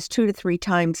prophylaxis 2 to 3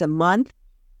 times a month.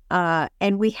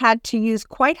 And we had to use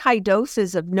quite high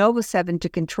doses of Novoseven to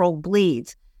control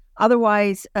bleeds.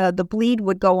 Otherwise, the bleed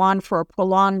would go on for a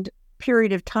prolonged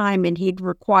period of time, and he'd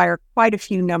require quite a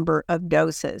few number of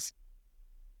doses.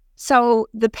 So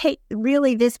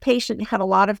really, this patient had a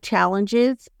lot of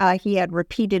challenges. He had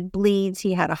repeated bleeds.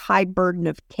 He had a high burden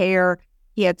of care.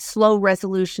 He had slow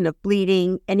resolution of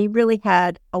bleeding, and he really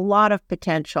had a lot of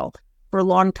potential for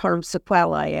long-term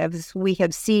sequelae, as we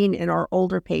have seen in our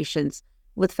older patients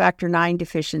with factor 9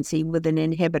 deficiency with an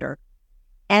inhibitor.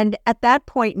 And at that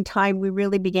point in time, we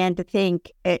really began to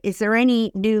think, is there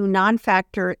any new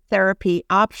non-factor therapy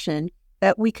option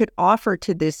that we could offer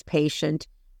to this patient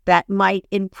that might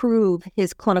improve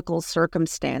his clinical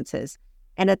circumstances?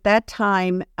 And at that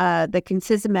time, the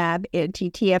concizumab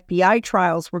anti-TFPI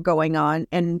trials were going on,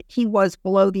 and he was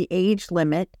below the age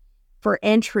limit for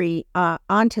entry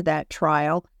onto that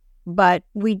trial. But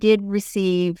we did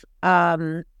receive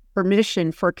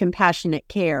permission for compassionate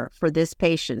care for this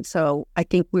patient. So I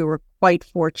think we were quite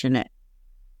fortunate.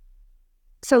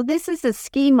 So this is a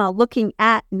schema looking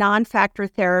at non-factor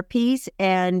therapies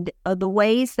and the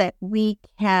ways that we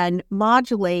can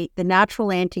modulate the natural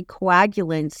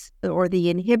anticoagulants or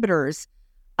the inhibitors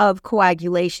of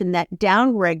coagulation that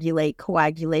downregulate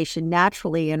coagulation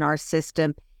naturally in our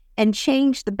system and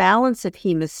change the balance of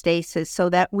hemostasis so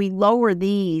that we lower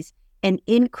these and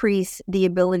increase the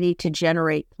ability to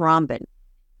generate thrombin.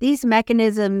 These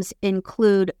mechanisms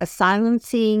include a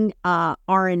silencing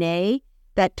RNA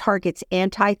that targets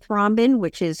antithrombin,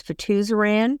 which is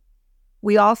fitusiran.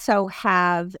 We also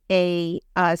have a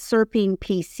serpine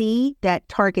PC that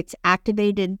targets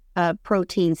activated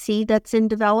protein C that's in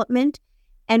development.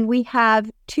 And we have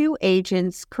 2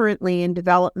 agents currently in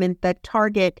development that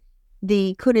target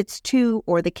the Kunitz-2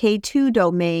 or the K2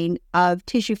 domain of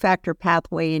tissue factor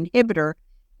pathway inhibitor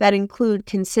that include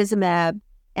concizumab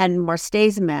and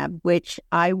marstezumab, which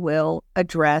I will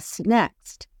address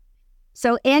next.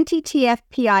 So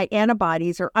anti-TFPI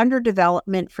antibodies are under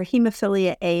development for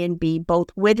hemophilia A and B, both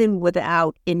with and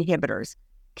without inhibitors.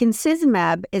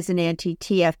 Concizumab is an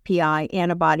anti-TFPI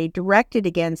antibody directed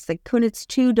against the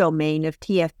Kunitz-2 domain of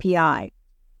TFPI.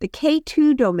 The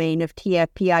K2 domain of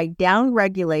TFPI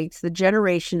downregulates the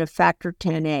generation of factor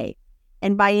 10A.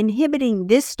 And by inhibiting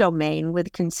this domain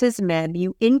with concizumab,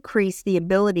 you increase the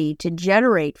ability to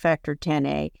generate factor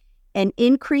 10A and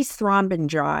increase thrombin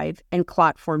drive and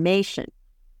clot formation.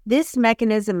 This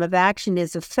mechanism of action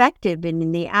is effective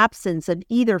in the absence of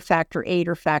either factor 8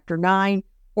 or factor 9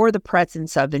 or the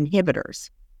presence of inhibitors.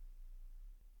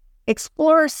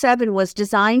 Explorer 7 was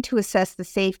designed to assess the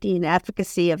safety and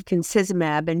efficacy of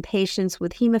concizumab in patients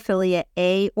with hemophilia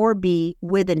A or B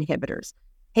with inhibitors.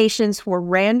 Patients were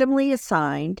randomly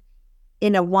assigned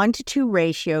in a 1-to-2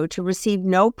 ratio to receive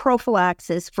no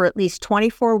prophylaxis for at least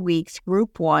 24 weeks,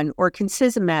 group 1, or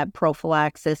concizumab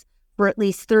prophylaxis for at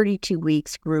least 32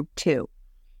 weeks, group 2.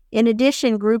 In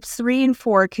addition, groups 3 and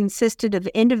 4 consisted of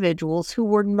individuals who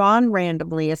were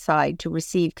non-randomly assigned to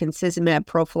receive concizumab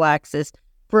prophylaxis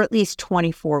for at least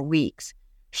 24 weeks.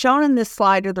 Shown in this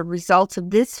slide are the results of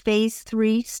this phase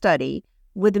 3 study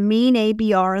with the mean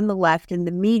ABR on the left and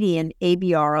the median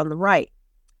ABR on the right.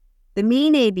 The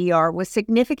mean ABR was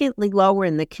significantly lower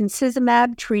in the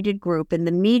concizumab-treated group, and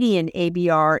the median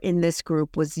ABR in this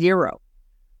group was 0.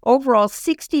 Overall,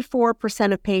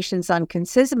 64% of patients on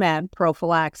concizumab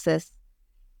prophylaxis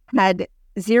had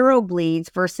 0 bleeds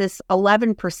versus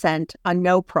 11% on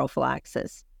no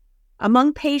prophylaxis.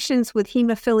 Among patients with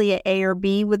hemophilia A or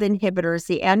B with inhibitors,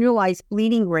 the annualized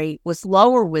bleeding rate was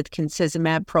lower with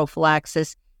concizumab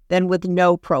prophylaxis than with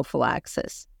no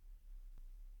prophylaxis.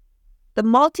 The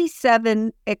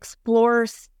Multi-7 Explorer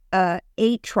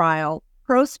 8 trial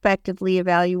prospectively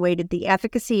evaluated the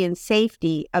efficacy and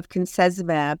safety of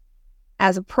concizumab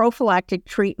as a prophylactic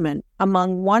treatment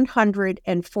among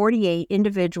 148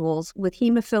 individuals with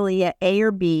hemophilia A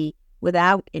or B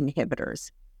without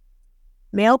inhibitors.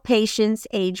 Male patients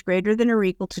aged greater than or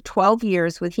equal to 12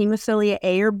 years with hemophilia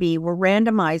A or B were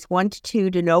randomized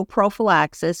 1-to-2 to no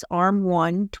prophylaxis, arm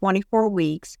 1, 24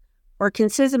 weeks, or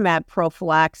concizumab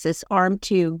prophylaxis, arm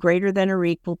 2 greater than or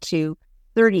equal to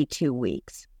 32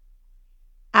 weeks.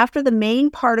 After the main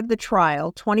part of the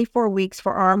trial, 24 weeks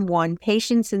for arm 1,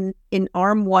 patients in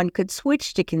arm 1 could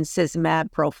switch to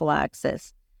concizumab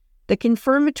prophylaxis. The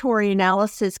confirmatory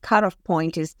analysis cutoff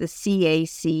point is the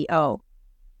CACO.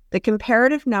 The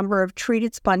comparative number of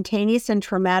treated spontaneous and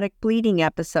traumatic bleeding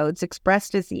episodes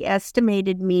expressed as the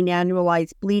estimated mean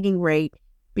annualized bleeding rate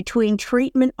between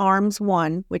treatment arms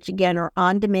 1, which again are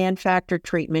on-demand factor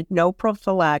treatment, no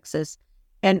prophylaxis,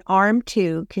 and arm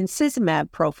 2, concizumab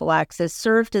prophylaxis,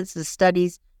 served as the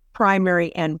study's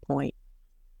primary endpoint.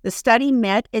 The study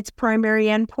met its primary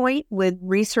endpoint, with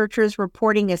researchers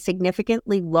reporting a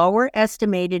significantly lower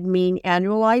estimated mean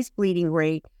annualized bleeding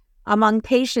rate among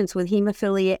patients with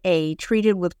hemophilia A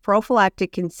treated with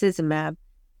prophylactic concizumab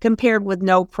compared with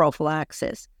no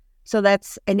prophylaxis. So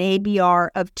that's an ABR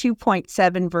of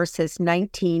 2.7 versus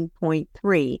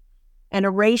 19.3 and a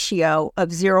ratio of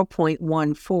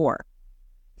 0.14.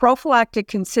 Prophylactic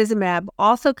concizumab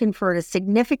also conferred a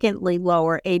significantly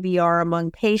lower ABR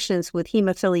among patients with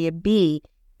hemophilia B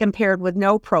compared with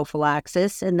no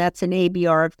prophylaxis, and that's an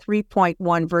ABR of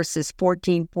 3.1 versus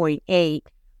 14.8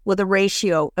 with a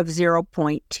ratio of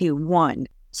 0.21.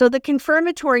 So the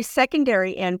confirmatory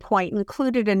secondary endpoint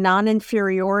included a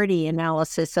non-inferiority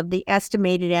analysis of the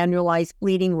estimated annualized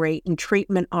bleeding rate in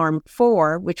treatment arm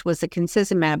 4, which was a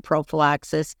concizumab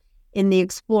prophylaxis, in the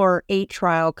Explorer 8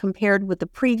 trial compared with the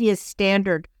previous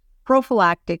standard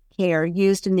prophylactic care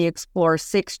used in the Explorer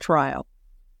 6 trial.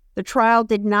 The trial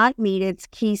did not meet its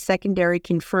key secondary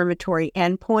confirmatory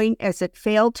endpoint as it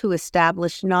failed to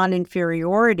establish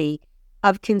non-inferiority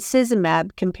of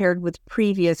concizumab compared with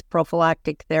previous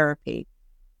prophylactic therapy.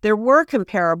 There were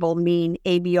comparable mean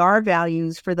ABR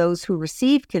values for those who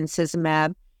received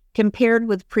concizumab compared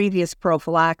with previous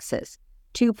prophylaxis.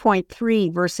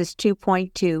 2.3 versus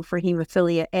 2.2 for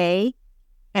hemophilia A,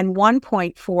 and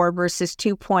 1.4 versus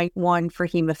 2.1 for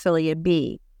hemophilia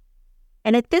B.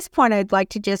 And at this point, I'd like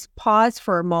to just pause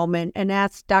for a moment and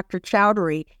ask Dr.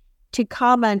 Chowdary to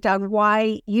comment on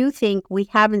why you think we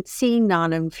haven't seen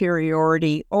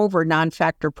non-inferiority over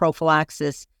non-factor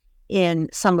prophylaxis in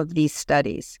some of these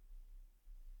studies.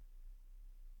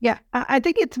 Yeah, I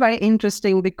think it's very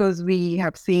interesting because we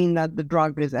have seen that the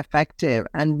drug is effective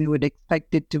and we would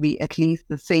expect it to be at least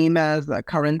the same as the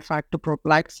current factor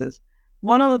prophylaxis.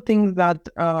 One of the things that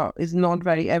is not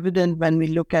very evident when we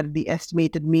look at the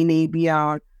estimated mean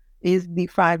ABR is the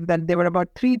fact that there were about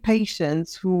 3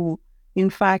 patients who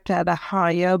in fact had a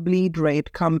higher bleed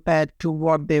rate compared to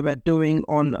what they were doing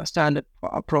on a standard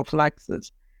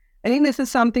prophylaxis. I think this is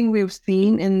something we've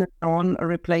seen in the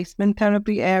non-replacement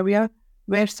therapy area,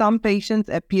 where some patients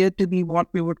appear to be what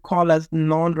we would call as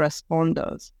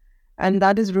non-responders. And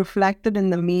that is reflected in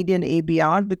the median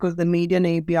ABR because the median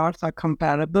ABRs are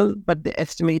comparable, but the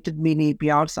estimated mean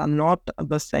ABRs are not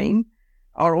the same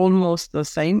or almost the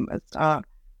same.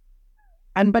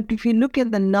 But if you look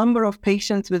at the number of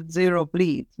patients with 0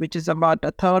 bleeds, which is about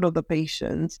a third of the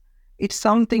patients, it's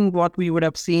something what we would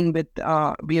have seen with,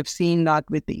 we have seen that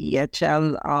with the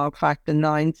EHL, factor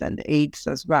 9s and 8s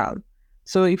as well.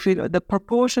 So if the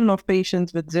proportion of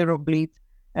patients with 0 bleeds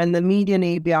and the median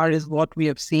ABR is what we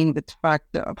have seen with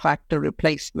factor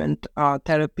replacement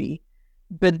therapy,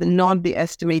 but not the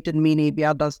estimated mean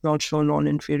ABR does not show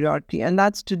non-inferiority. And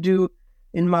that's to do,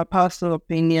 in my personal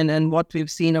opinion, and what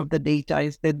we've seen of the data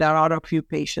is that there are a few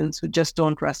patients who just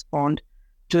don't respond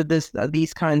to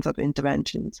these kinds of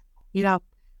interventions. Yeah,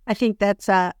 I think that's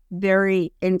a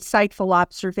very insightful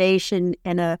observation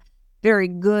and a very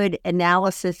good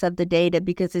analysis of the data,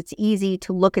 because it's easy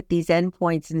to look at these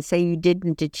endpoints and say you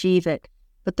didn't achieve it.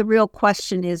 But the real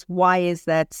question is, why is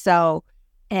that so?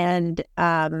 And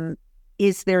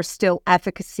is there still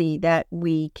efficacy that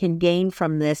we can gain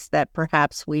from this that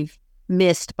perhaps we've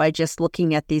missed by just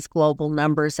looking at these global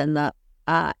numbers and the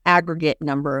aggregate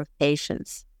number of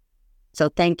patients? So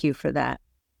thank you for that.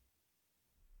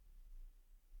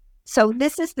 So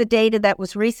this is the data that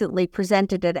was recently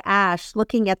presented at ASH,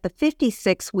 looking at the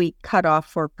 56-week cutoff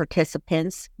for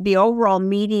participants. The overall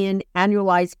median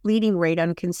annualized bleeding rate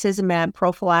on concizumab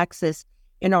prophylaxis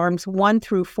in arms 1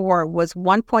 through 4 was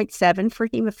 1.7 for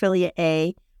hemophilia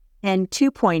A and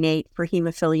 2.8 for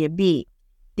hemophilia B.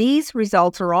 These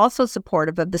results are also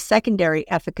supportive of the secondary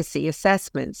efficacy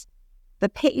assessments. The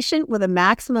patient with a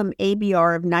maximum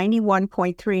ABR of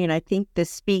 91.3, and I think this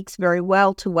speaks very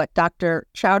well to what Dr.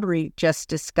 Chowdary just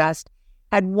discussed,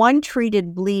 had 1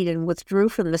 treated bleed and withdrew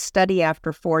from the study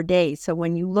after 4 days. So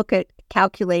when you look at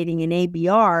calculating an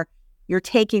ABR, you're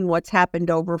taking what's happened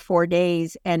over 4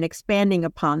 days and expanding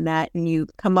upon that, and you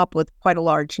come up with quite a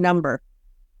large number.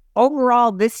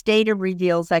 Overall, this data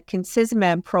reveals that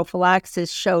concizumab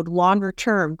prophylaxis showed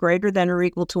longer-term, greater than or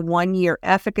equal to 1 year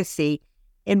efficacy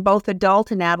in both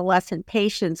adult and adolescent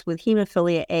patients with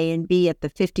hemophilia A and B at the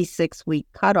 56-week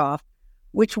cutoff,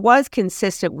 which was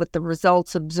consistent with the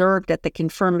results observed at the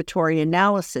confirmatory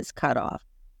analysis cutoff.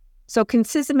 So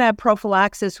concizumab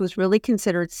prophylaxis was really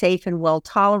considered safe and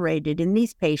well-tolerated in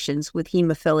these patients with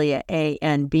hemophilia A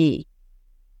and B.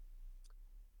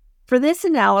 For this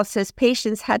analysis,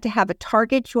 patients had to have a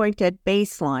target joint at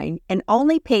baseline, and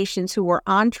only patients who were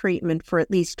on treatment for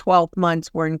at least 12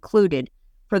 months were included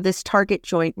for this target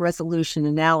joint resolution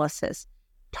analysis.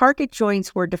 Target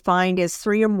joints were defined as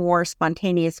 3 or more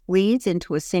spontaneous bleeds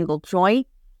into a single joint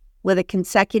within a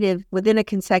consecutive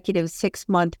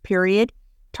 6-month period.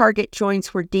 Target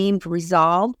joints were deemed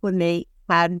resolved when they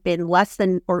had been less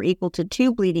than or equal to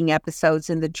 2 bleeding episodes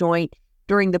in the joint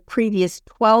during the previous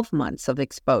 12 months of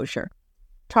exposure.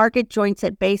 Target joints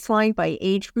at baseline by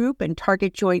age group and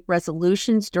target joint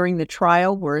resolutions during the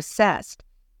trial were assessed.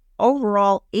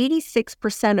 Overall,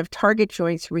 86% of target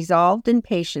joints resolved in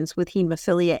patients with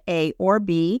hemophilia A or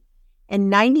B,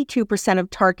 and 92% of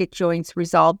target joints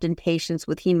resolved in patients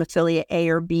with hemophilia A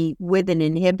or B with an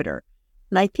inhibitor.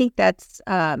 And I think that's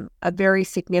a very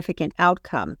significant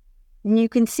outcome. And you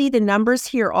can see the numbers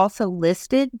here also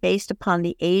listed based upon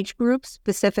the age group,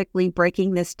 specifically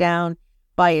breaking this down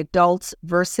by adults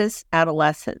versus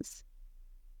adolescents.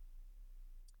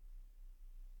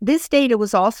 This data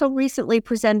was also recently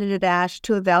presented at ASH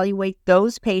to evaluate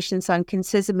those patients on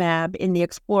concizumab in the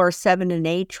Explorer 7 and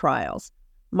 8 trials.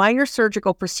 Minor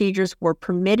surgical procedures were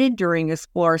permitted during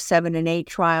Explorer 7 and 8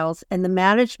 trials, and the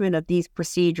management of these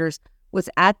procedures was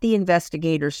at the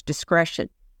investigator's discretion.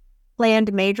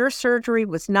 Planned major surgery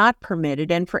was not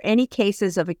permitted, and for any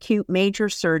cases of acute major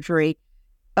surgery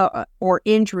or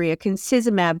injury, a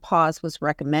concizumab pause was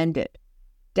recommended.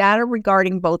 Data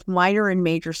regarding both minor and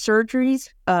major surgeries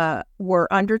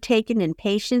were undertaken in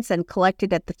patients and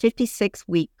collected at the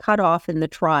 56-week cutoff in the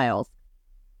trials.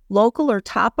 Local or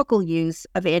topical use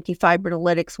of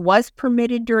antifibrinolytics was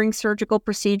permitted during surgical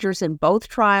procedures in both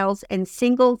trials, and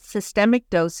single systemic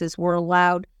doses were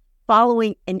allowed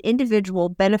following an individual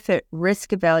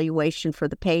benefit-risk evaluation for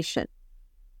the patient.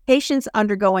 Patients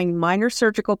undergoing minor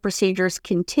surgical procedures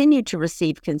continued to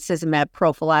receive concizumab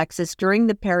prophylaxis during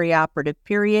the perioperative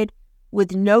period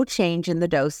with no change in the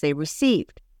dose they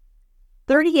received.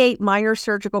 38 minor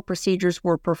surgical procedures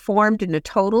were performed in a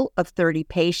total of 30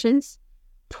 patients.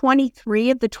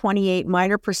 23 of the 28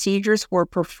 minor procedures were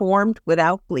performed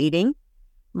without bleeding.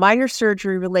 Minor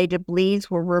surgery-related bleeds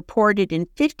were reported in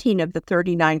 15 of the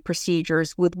 39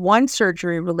 procedures, with 1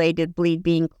 surgery-related bleed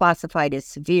being classified as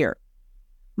severe.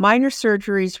 Minor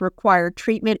surgeries required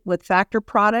treatment with factor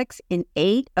products in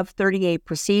 8 of 38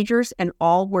 procedures, and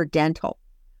all were dental.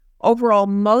 Overall,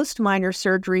 most minor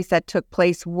surgeries that took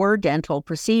place were dental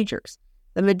procedures.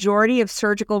 The majority of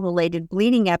surgical-related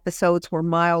bleeding episodes were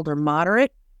mild or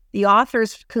moderate. The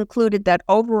authors concluded that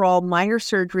overall minor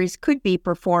surgeries could be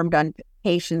performed on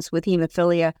patients with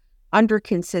hemophilia under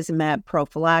concizumab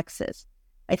prophylaxis.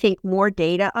 I think more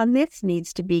data on this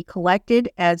needs to be collected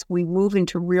as we move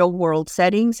into real-world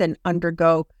settings and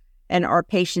our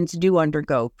patients do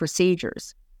undergo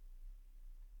procedures.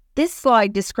 This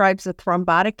slide describes the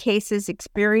thrombotic cases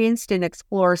experienced in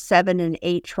Explorer 7 and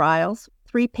 8 trials.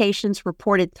 3 patients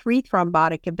reported 3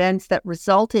 thrombotic events that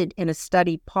resulted in a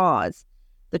study pause.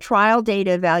 The trial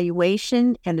data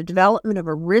evaluation and the development of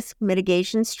a risk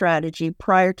mitigation strategy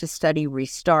prior to study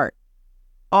restart.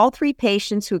 All 3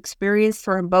 patients who experienced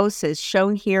thrombosis,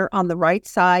 shown here on the right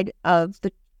side of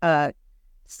the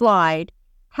slide,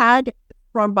 had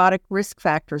thrombotic risk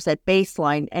factors at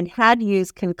baseline and had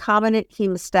used concomitant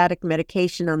hemostatic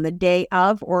medication on the day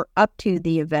of or up to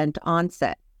the event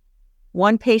onset.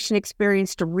 1 patient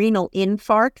experienced a renal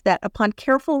infarct that, upon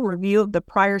careful review of the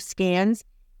prior scans,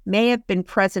 may have been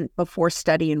present before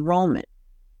study enrollment.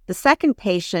 The second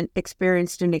patient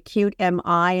experienced an acute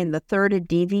MI, and the third a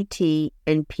DVT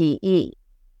and PE.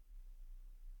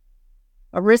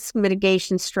 A risk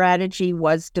mitigation strategy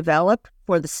was developed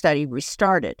before the study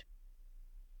restarted.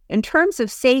 In terms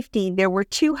of safety, there were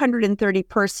 230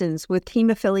 persons with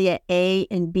hemophilia A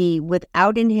and B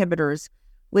without inhibitors,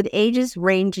 with ages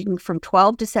ranging from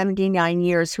 12 to 79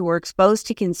 years who were exposed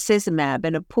to concizumab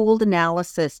in a pooled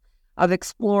analysis of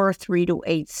Explorer 3 to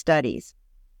 8 studies.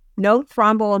 No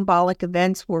thromboembolic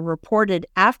events were reported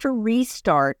after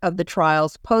restart of the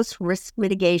trial's post-risk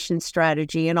mitigation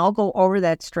strategy, and I'll go over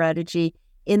that strategy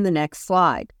in the next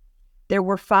slide. There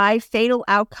were 5 fatal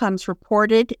outcomes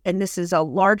reported, and this is a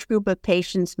large group of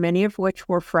patients, many of which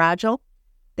were fragile.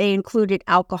 They included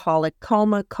alcoholic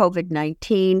coma,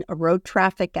 COVID-19, a road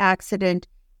traffic accident,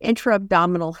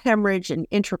 intra-abdominal hemorrhage, and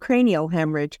intracranial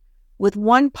hemorrhage, with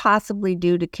one possibly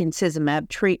due to concizumab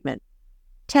treatment.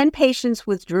 10 patients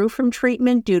withdrew from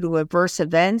treatment due to adverse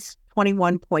events.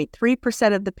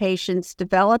 21.3% of the patients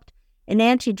developed an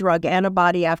anti-drug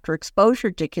antibody after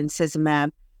exposure to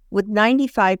concizumab, with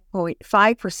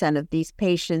 95.5% of these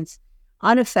patients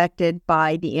unaffected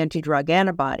by the anti-drug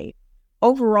antibody.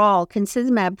 Overall,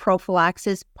 concizumab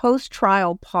prophylaxis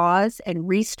post-trial pause and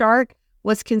restart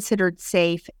was considered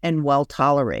safe and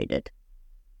well-tolerated.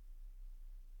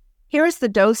 Here is the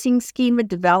dosing schema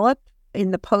developed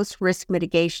in the post-risk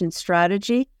mitigation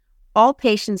strategy. All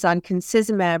patients on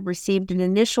concizumab received an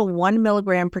initial 1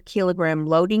 milligram per kilogram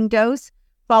loading dose,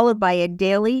 followed by a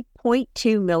daily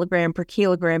 0.2 milligram per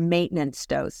kilogram maintenance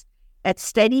dose. At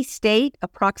steady state,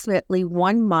 approximately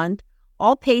 1 month,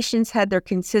 all patients had their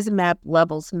concizumab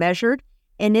levels measured,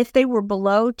 and if they were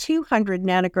below 200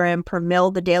 nanogram per mil,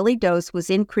 the daily dose was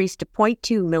increased to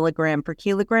 0.2 milligram per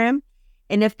kilogram,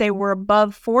 and if they were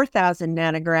above 4,000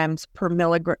 nanograms per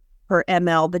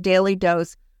ml, the daily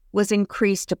dose was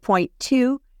increased to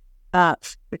 0.2.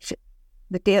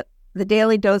 The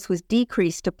daily dose was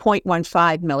decreased to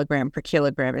 0.15 milligram per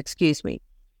kilogram.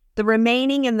 The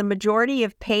remaining and the majority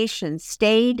of patients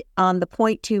stayed on the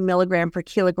 0.2 milligram per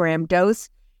kilogram dose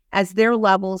as their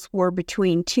levels were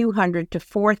between 200 to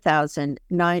 4,000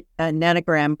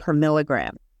 nanogram per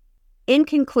milligram. In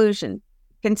conclusion,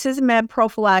 concizumab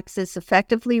prophylaxis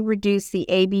effectively reduced the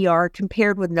ABR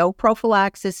compared with no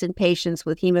prophylaxis in patients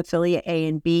with hemophilia A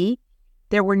and B.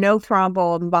 There were no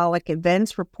thromboembolic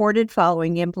events reported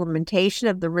following implementation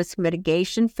of the risk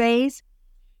mitigation phase.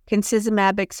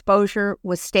 Concizumab exposure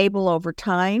was stable over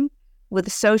time, with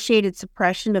associated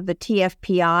suppression of the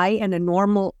TFPI and a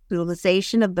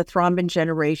normalization of the thrombin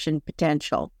generation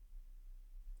potential.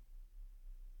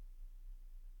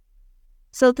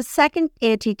 So the second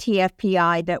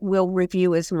anti-TFPI that we'll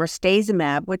review is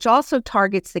marstezumab, which also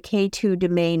targets the K2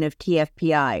 domain of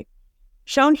TFPI.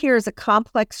 Shown here is a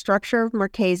complex structure of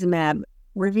marstezumab,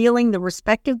 revealing the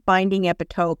respective binding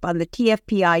epitope on the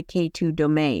TFPI K2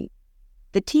 domain.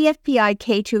 The TFPI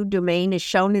K2 domain is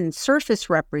shown in surface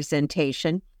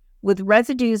representation, with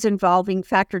residues involving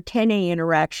factor Xa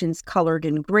interactions colored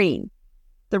in green.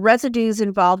 The residues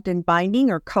involved in binding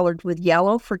are colored with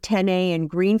yellow for Xa and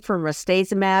green for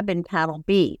marstezumab in panel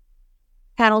B.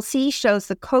 Panel C shows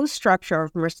the co-structure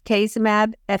of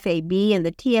marstezumab, FAB, and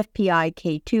the TFPI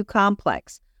K2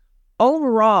 complex.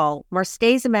 Overall,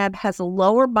 marstezumab has a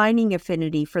lower binding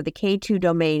affinity for the K2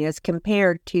 domain as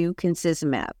compared to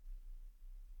concizumab.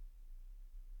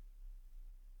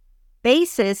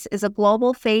 BASIS is a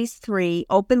global phase 3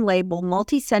 open-label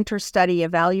multi-center study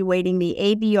evaluating the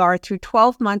ABR through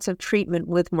 12 months of treatment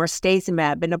with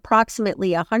marstezumab in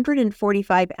approximately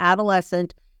 145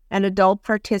 adolescent and adult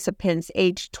participants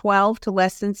aged 12 to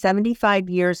less than 75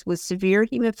 years with severe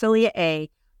hemophilia A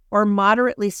or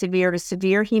moderately severe to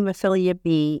severe hemophilia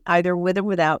B, either with or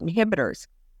without inhibitors.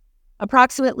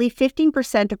 Approximately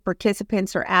 15% of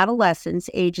participants are adolescents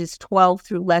ages 12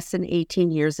 through less than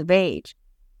 18 years of age.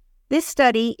 This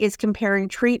study is comparing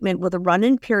treatment with a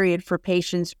run-in period for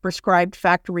patients prescribed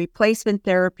factor replacement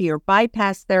therapy or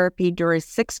bypass therapy during a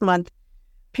 6-month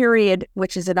period,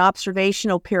 which is an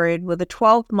observational period, with a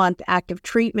 12-month active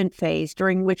treatment phase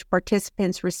during which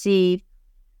participants receive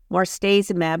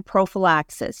marstezumab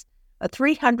prophylaxis. A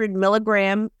 300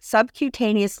 milligram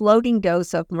subcutaneous loading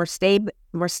dose of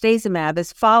marstezumab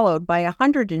is followed by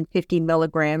 150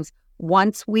 milligrams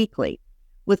once weekly,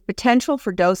 with potential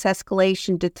for dose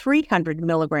escalation to 300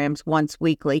 milligrams once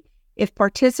weekly if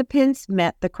participants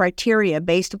met the criteria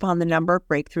based upon the number of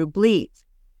breakthrough bleeds.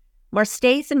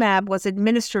 Marstezumab was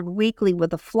administered weekly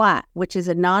with a flat, which is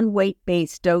a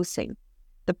non-weight-based dosing.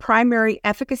 The primary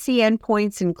efficacy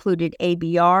endpoints included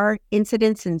ABR,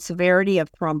 incidence and severity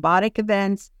of thrombotic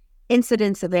events,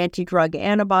 incidence of anti-drug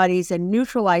antibodies, and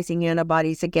neutralizing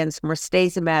antibodies against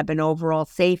marstezumab, and overall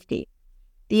safety.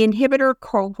 The inhibitor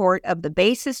cohort of the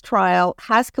BASIS trial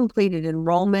has completed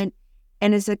enrollment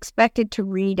and is expected to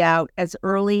read out as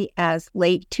early as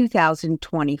late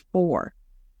 2024.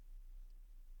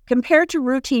 Compared to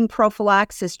routine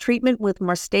prophylaxis, treatment with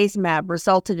marstezumab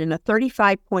resulted in a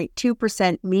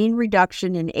 35.2% mean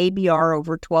reduction in ABR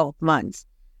over 12 months.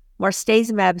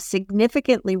 Marstezumab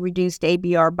significantly reduced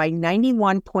ABR by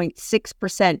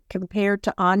 91.6% compared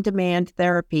to on-demand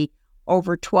therapy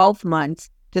over 12 months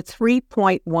to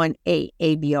 3.18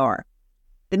 ABR.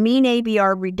 The mean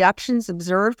ABR reductions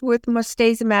observed with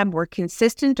marstezumab were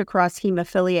consistent across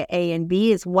hemophilia A and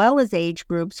B as well as age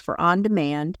groups for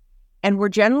on-demand and were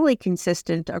generally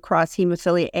consistent across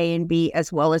hemophilia A and B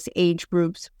as well as age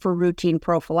groups for routine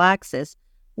prophylaxis,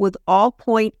 with all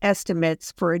point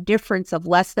estimates for a difference of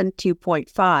less than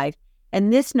 2.5,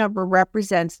 and this number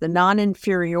represents the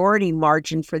non-inferiority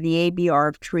margin for the ABR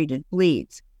of treated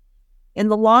bleeds. In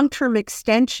the long-term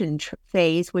extension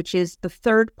phase, which is the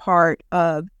third part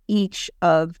of each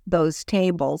of those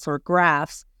tables or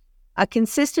graphs, a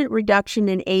consistent reduction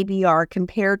in ABR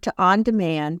compared to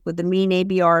on-demand with a mean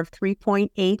ABR of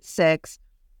 3.86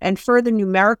 and further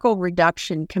numerical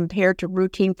reduction compared to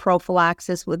routine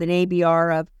prophylaxis with an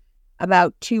ABR of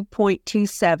about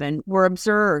 2.27 were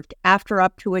observed after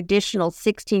up to additional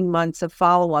 16 months of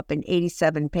follow-up in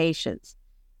 87 patients.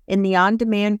 In the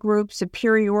on-demand group,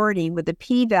 superiority with a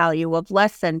p-value of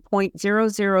less than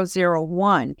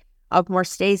 0.0001 of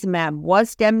marstacimab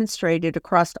was demonstrated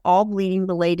across all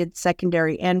bleeding-related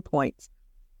secondary endpoints,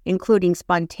 including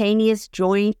spontaneous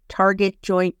joint, target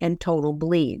joint, and total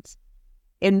bleeds.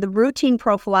 In the routine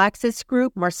prophylaxis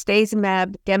group,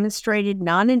 marstacimab demonstrated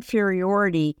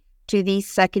non-inferiority to these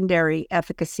secondary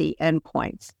efficacy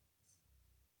endpoints.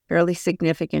 Fairly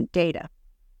significant data.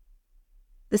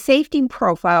 The safety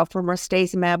profile for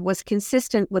marstacimab was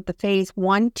consistent with the phase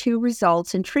 1-2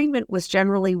 results, and treatment was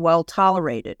generally well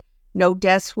tolerated. No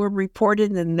deaths were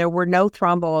reported, and there were no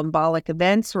thromboembolic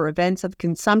events or events of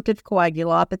consumptive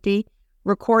coagulopathy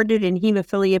recorded in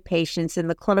hemophilia patients in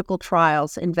the clinical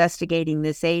trials investigating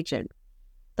this agent.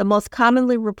 The most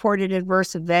commonly reported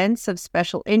adverse events of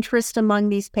special interest among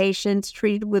these patients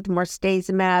treated with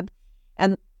marstacimab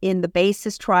and in the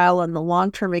BASIS trial and the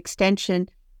long-term extension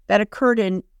that occurred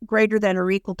in greater than or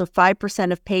equal to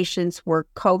 5% of patients were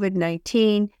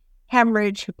COVID-19,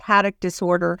 hemorrhage, hepatic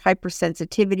disorder,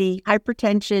 hypersensitivity,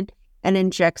 hypertension, and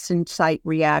injection site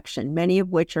reaction, many of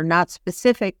which are not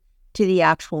specific to the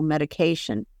actual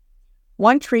medication.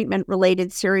 One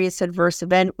treatment-related serious adverse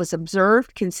event was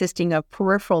observed consisting of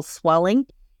peripheral swelling,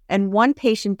 and one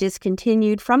patient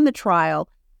discontinued from the trial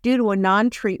due to a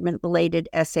non-treatment-related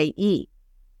SAE.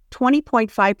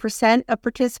 20.5% of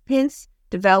participants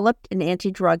developed an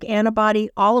anti-drug antibody,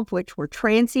 all of which were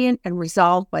transient and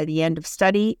resolved by the end of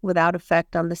study without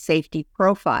effect on the safety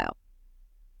profile.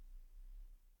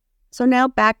 So now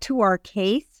back to our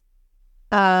case.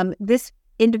 This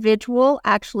individual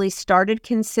actually started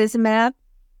concizumab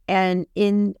and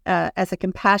as a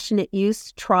compassionate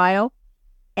use trial,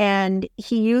 and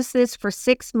he used this for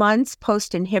 6 months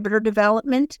post-inhibitor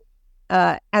development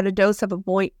at a dose of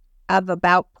about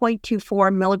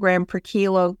 0.24 milligram per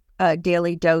kilo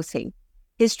daily dosing.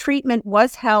 His treatment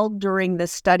was held during the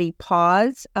study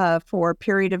pause for a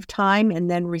period of time and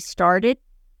then restarted,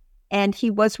 and he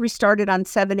was restarted on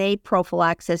 7/8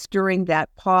 prophylaxis during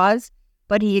that pause,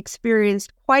 but he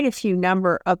experienced quite a few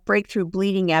number of breakthrough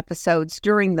bleeding episodes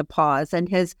during the pause, and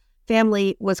his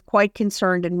family was quite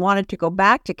concerned and wanted to go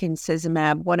back to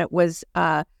concizumab when it was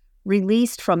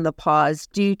released from the pause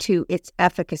due to its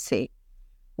efficacy.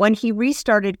 When he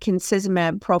restarted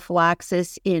concizumab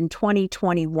prophylaxis in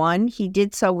 2021, he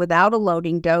did so without a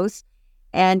loading dose,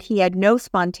 and he had no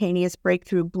spontaneous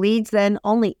breakthrough bleeds then,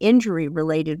 only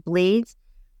injury-related bleeds.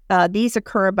 These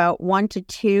occur about 1 to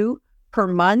 2 per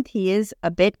month. He is a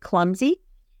bit clumsy,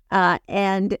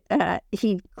 and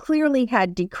he clearly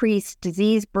had decreased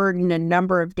disease burden and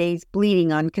number of days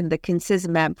bleeding on the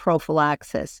concizumab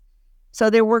prophylaxis. So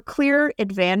there were clear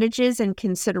advantages and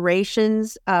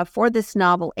considerations for this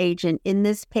novel agent in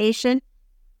this patient.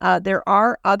 There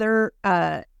are other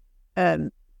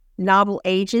novel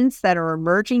agents that are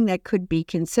emerging that could be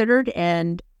considered,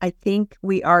 and I think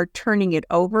we are turning it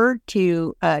over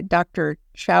to Dr.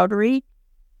 Chowdary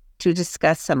to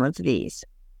discuss some of these.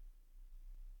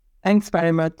 Thanks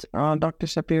very much, Dr.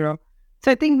 Shapiro.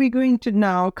 So I think we're going to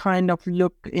now kind of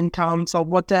look in terms of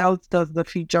what else does the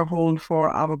future hold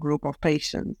for our group of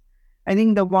patients. I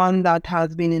think the one that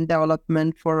has been in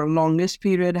development for a longest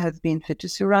period has been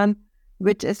fitusiran,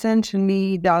 which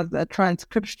essentially does a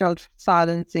transcriptional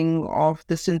silencing of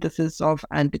the synthesis of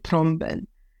antithrombin.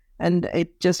 And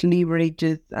it just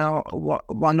leverages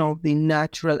one of the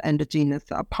natural endogenous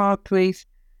pathways.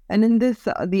 And in this,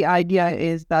 the idea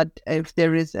is that if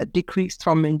there is a decreased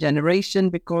thrombin generation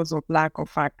because of lack of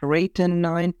factor VIII and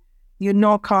IX, you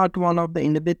knock out one of the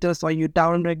inhibitors or you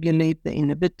downregulate the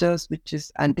inhibitors, which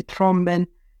is antithrombin,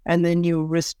 and then you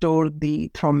restore the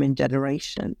thrombin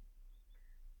generation.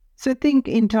 So think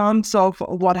in terms of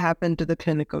what happened to the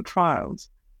clinical trials.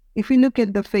 If we look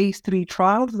at the phase 3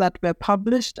 trials that were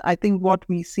published, I think what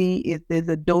we see is there's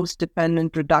a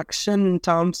dose-dependent reduction in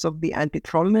terms of the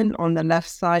antithrombin. On the left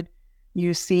side,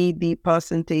 you see the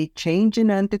percentage change in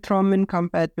antithrombin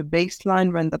compared to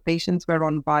baseline when the patients were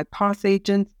on bypass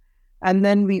agents. And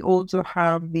then we also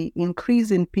have the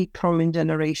increase in peak thrombin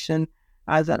generation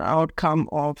as an outcome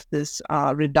of this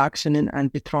reduction in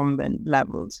antithrombin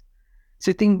levels.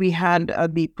 So I think we had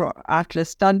the Atlas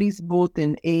studies both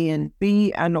in A and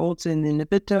B and also in the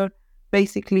inhibitor.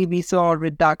 Basically, we saw a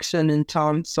reduction in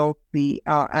terms of the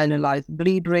analyzed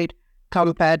bleed rate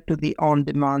compared to the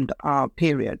on-demand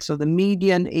period. So the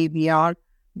median ABR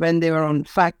when they were on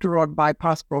factor rod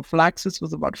bypass prophylaxis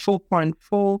was about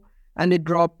 4.4, and it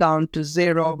dropped down to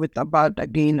 0 with about,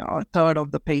 again, a third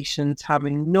of the patients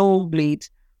having no bleeds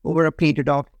over a period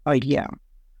of a year.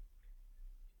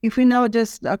 If we now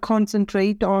just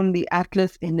concentrate on the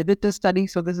Atlas inhibitor study,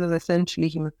 so this is essentially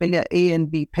hemophilia A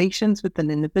and B patients with an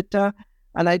inhibitor,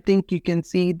 and I think you can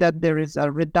see that there is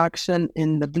a reduction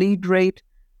in the bleed rate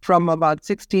from about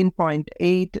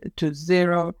 16.8 to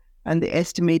 0, and the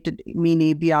estimated mean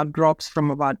ABR drops from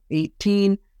about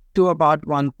 18 to about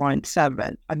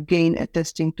 1.7, again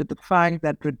attesting to the fact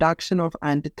that reduction of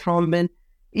antithrombin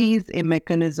is a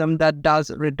mechanism that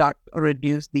does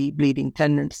reduce the bleeding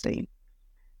tendency.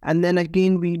 And then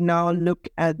again, we now look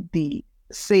at the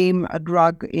same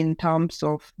drug in terms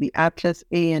of the Atlas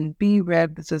A and B, where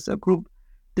this is a group.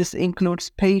 This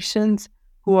includes patients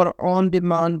who are on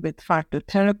demand with factor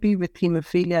therapy with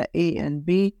hemophilia A and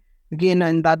B. Again,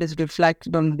 and that is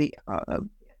reflected on the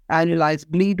annualized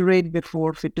bleed rate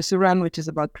before fitusiran, which is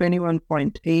about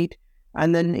 21.8,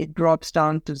 and then it drops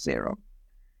down to 0.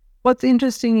 What's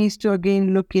interesting is to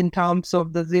again look in terms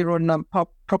of the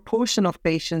proportion of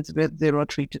patients with zero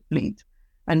treated bleeds.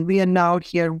 And we are now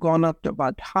here gone up to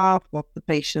about half of the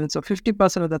patients, so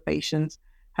 50% of the patients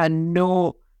had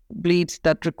no bleeds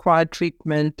that required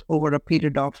treatment over a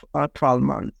period of 12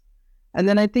 months. And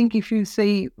then I think if you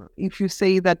say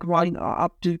that 1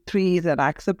 up to 3 is an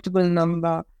acceptable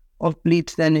number of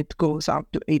bleeds, then it goes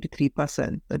up to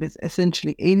 83%. That is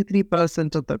essentially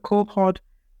 83% of the cohort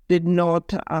did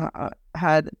not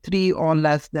had 3 or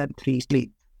less than 3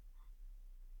 bleeds.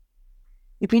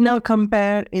 If we now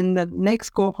compare in the next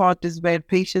cohort is where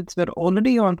patients were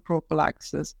already on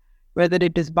prophylaxis, whether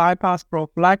it is bypass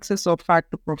prophylaxis or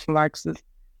factor prophylaxis,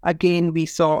 again, we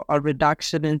saw a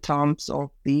reduction in terms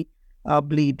of the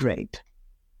bleed rate.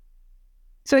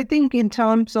 So I think in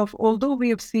terms of, although we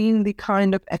have seen the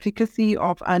kind of efficacy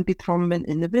of antithrombin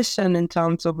inhibition in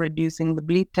terms of reducing the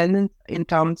bleed tendency, in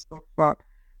terms of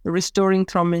restoring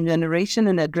thrombin generation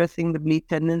and addressing the bleed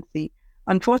tendency,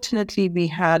 unfortunately, we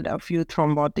had a few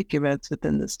thrombotic events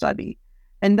within the study.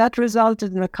 And that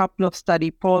resulted in a couple of study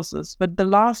pauses. But the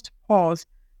last pause,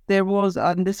 there was,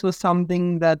 and this was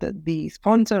something that the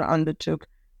sponsor undertook,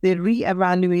 they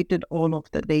re-evaluated all of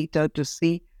the data to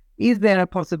see, is there a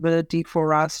possibility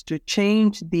for us to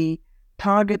change the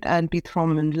target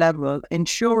antithrombin level,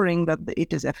 ensuring that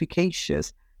it is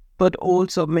efficacious, but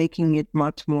also making it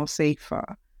much more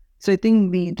safer. So I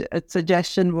think the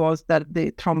suggestion was that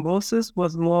the thrombosis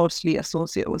was mostly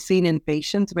seen in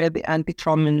patients where the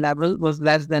antithrombin level was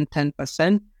less than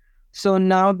 10%. So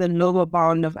now the lower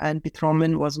bound of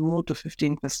antithrombin was moved to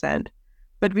 15%.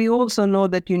 But we also know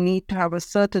that you need to have a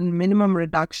certain minimum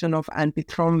reduction of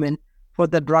antithrombin for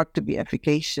the drug to be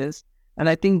efficacious. And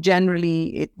I think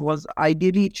generally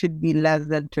ideally it should be less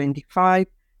than 25.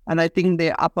 And I think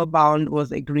the upper bound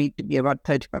was agreed to be about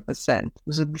 35%.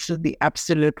 So this is the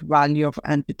absolute value of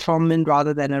antithrombin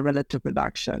rather than a relative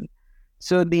reduction.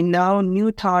 So the now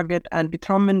new target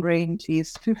antithrombin range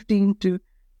is 15 to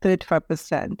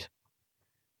 35%.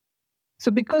 So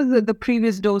because the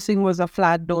previous dosing was a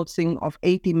flat dosing of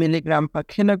 80 milligram per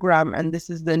kilogram, and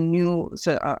this is the new,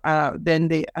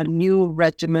 then a new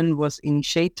regimen was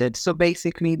initiated. So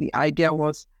basically the idea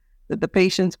was that the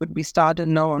patients would be started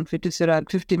now on fitusiran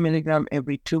 50 milligram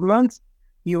every 2 months.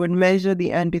 You would measure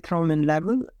the antithrombin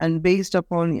level, and based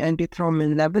upon the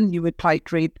antithrombin level, you would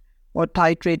titrate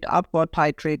up or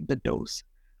titrate the dose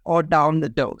or down the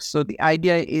dose. So the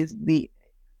idea is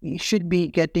you should be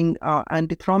getting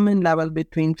antithrombin level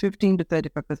between 15 to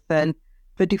 35%.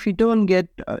 But if you don't get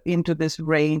into this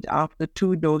range after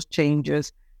 2 dose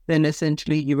changes, then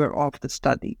essentially you were off the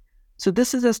study. So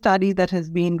this is a study that has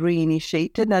been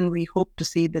reinitiated, and we hope to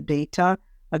see the data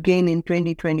again in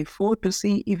 2024 to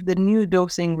see if the new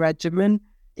dosing regimen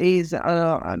is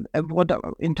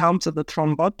in terms of the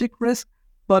thrombotic risk,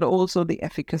 but also the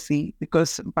efficacy,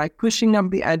 because by pushing up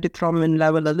the antithrombin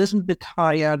level a little bit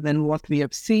higher than what we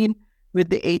have seen with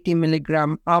the 80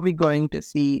 milligram, are we going to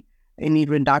see any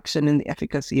reduction in the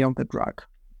efficacy of the drug?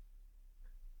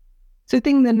 So I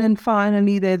think then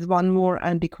finally there's one more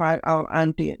natural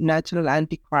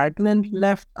anticoagulant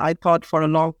left. I thought for a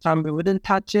long time we wouldn't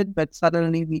touch it, but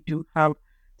suddenly we do have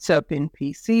SERPIN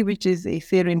PC, which is a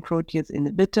serine protease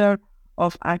inhibitor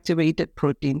of activated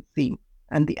protein C.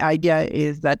 And the idea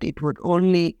is that it would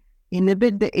only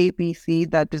inhibit the APC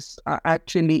that is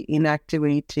actually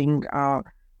inactivating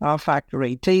factor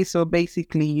VIII. So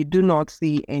basically, you do not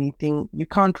see anything. You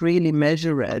can't really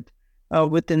measure it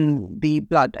within the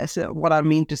blood. What I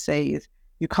mean to say is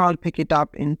you can't pick it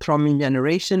up in thrombin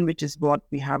generation, which is what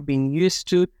we have been used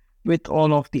to with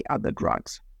all of the other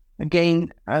drugs.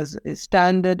 Again, as is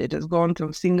standard, it has gone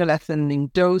through single ascending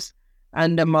dose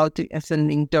and a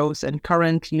multi-ascending dose, and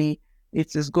currently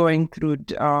it is going through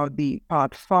the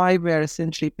part 5, where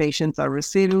essentially patients are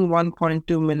receiving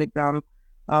 1.2 milligram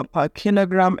per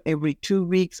kilogram every 2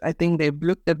 weeks. I think they've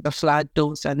looked at the flat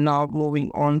dose and now moving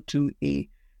on to a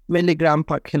milligram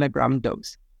per kilogram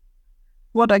dose.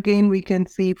 What again we can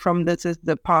see from this is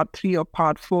the part 3 or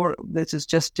part 4, this is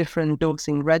just different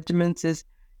dosing regimens, is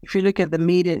if you look at the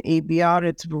median ABR,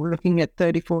 it's looking at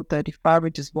 34, 35,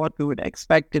 which is what we would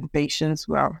expect in patients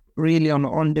who are really on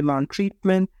on-demand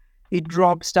treatment. It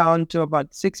drops down to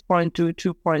about 6.2,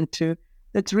 2.2.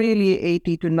 That's really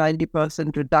 80 to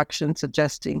 90% reduction,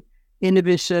 suggesting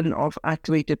inhibition of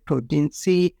activated protein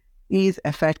C is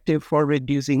effective for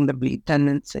reducing the bleed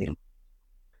tendency.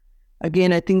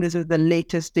 Again, I think this is the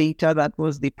latest data. That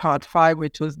was the part 5,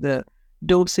 which was the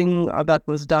dosing that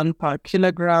was done per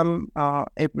kilogram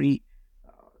every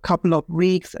couple of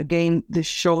weeks. Again, this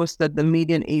shows that the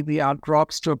median ABR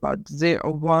drops to about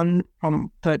 0.1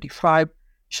 from 35,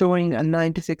 showing a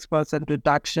 96%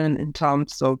 reduction in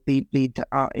terms of the bleed,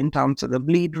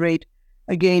 bleed rate.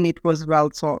 Again, it was well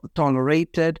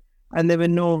tolerated, and there were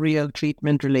no real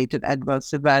treatment-related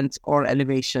adverse events or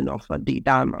elevation of a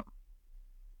D-dimer.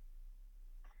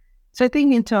 So I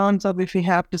think in terms of, if we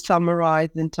have to summarize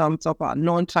in terms of our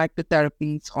non-factor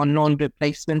therapies or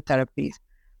non-replacement therapies,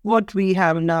 what we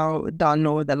have now done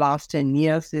over the last 10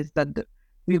 years is that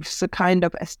we've kind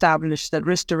of established that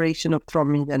restoration of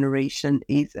thrombin generation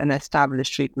is an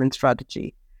established treatment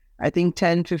strategy. I think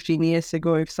 10, 15 years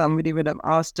ago, if somebody would have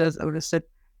asked us, I would have said,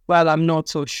 well, I'm not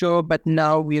so sure, but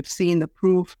now we have seen the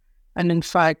proof. And in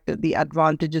fact, the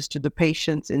advantages to the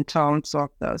patients in terms of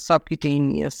the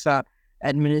subcutaneous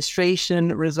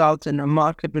administration results in a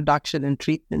marked reduction in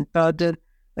treatment burden.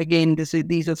 Again,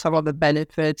 these are some of the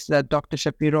benefits that Dr.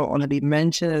 Shapiro already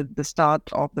mentioned at the start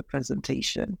of the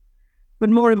presentation.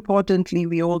 But more importantly,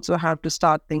 we also have to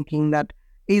start thinking that,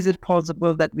 is it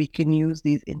possible that we can use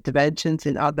these interventions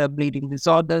in other bleeding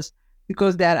disorders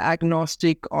because they are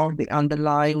agnostic of the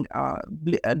underlying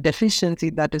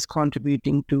deficiency that is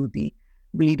contributing to the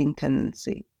bleeding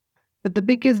tendency. But the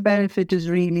biggest benefit is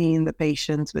really in the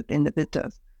patients with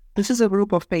inhibitors. This is a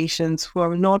group of patients who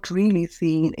have not really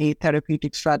seen a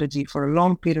therapeutic strategy for a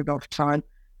long period of time.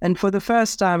 And for the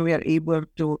first time, we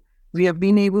have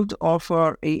been able to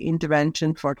offer an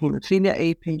intervention for hemophilia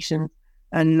A patients.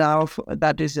 And now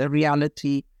that is a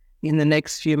reality in the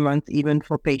next few months, even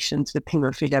for patients with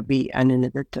hemophilia B and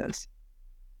inhibitors.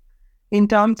 In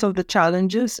terms of the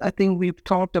challenges, I think we've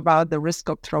talked about the risk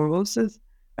of thrombosis.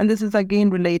 And this is again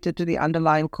related to the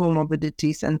underlying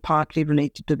comorbidities and partly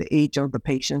related to the age of the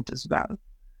patient as well.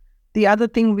 The other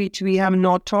thing which we have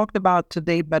not talked about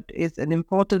today, but is an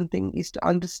important thing, is to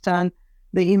understand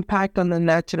the impact on the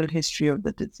natural history of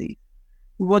the disease.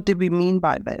 What do we mean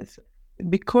by this?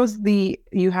 Because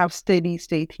you have steady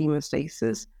state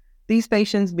hemostasis, these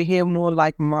patients behave more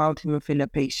like mild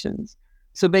hemophilia patients.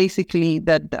 So basically,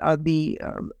 that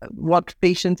what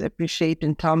patients appreciate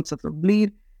in terms of a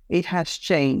bleed, it has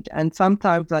changed. And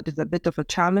sometimes that is a bit of a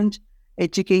challenge,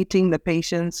 educating the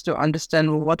patients to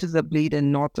understand what is a bleed and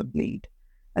not a bleed.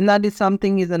 And that is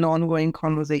an ongoing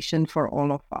conversation for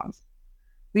all of us.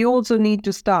 We also need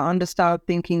to start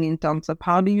thinking in terms of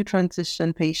how do you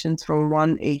transition patients from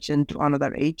one agent to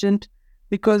another agent,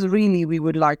 because really we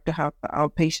would like to have our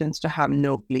patients to have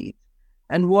no bleeds.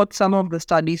 And what some of the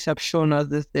studies have shown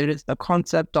us is there is the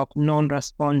concept of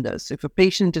non-responders. If a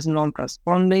patient is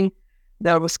non-responding,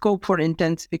 the scope for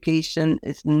intensification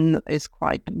is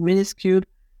quite minuscule,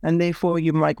 and therefore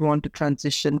you might want to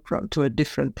transition to a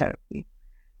different therapy.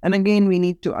 And again, we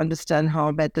need to understand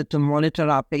how better to monitor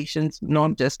our patients,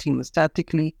 not just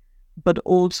hemostatically, but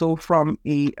also from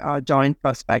a joint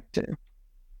perspective.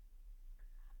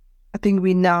 I think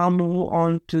we now move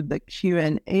on to the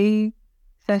Q&A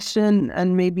session,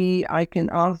 and maybe I can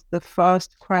ask the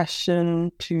first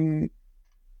question to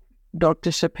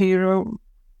Dr. Shapiro.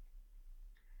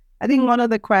 I think one of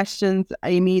the questions,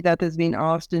 Amy, that has been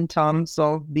asked in terms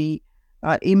of the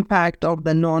impact of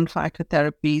the non-factor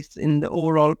therapies in the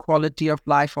overall quality of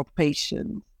life of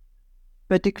patients,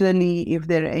 particularly if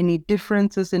there are any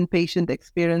differences in patient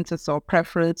experiences or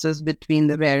preferences between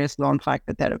the various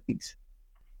non-factor therapies.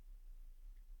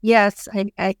 Yes,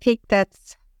 I think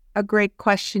that's a great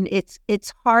question.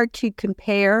 It's hard to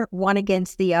compare one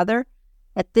against the other.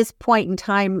 At this point in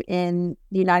time in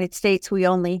the United States, we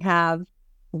only have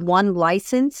one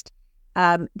licensed.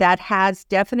 That has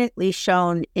definitely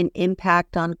shown an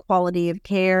impact on quality of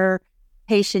care,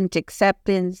 patient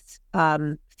acceptance,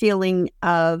 feeling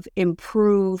of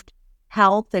improved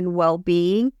health and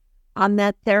well-being on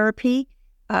that therapy.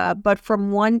 But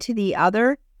from one to the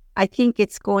other, I think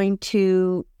it's going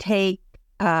to take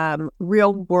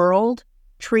real-world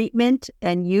treatment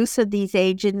and use of these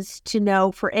agents to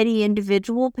know for any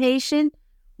individual patient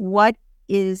what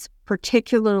is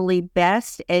particularly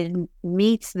best and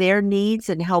meets their needs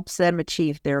and helps them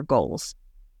achieve their goals.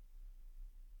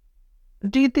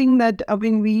 Do you think that, I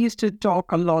mean, we used to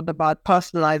talk a lot about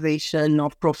personalization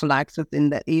of prophylaxis in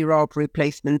the era of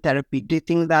replacement therapy. Do you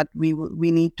think that we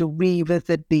need to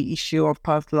revisit the issue of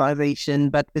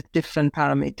personalization, but with different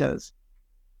parameters?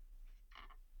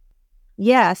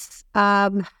 Yes.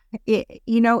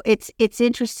 It's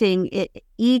interesting.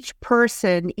 Each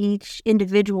person, each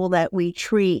individual that we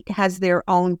treat has their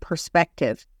own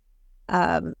perspective.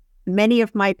 Many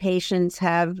of my patients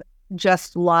have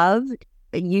just loved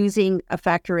using a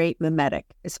factor VIII mimetic,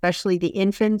 especially the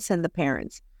infants and the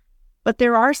parents. But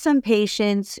there are some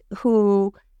patients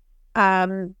who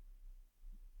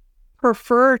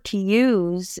prefer to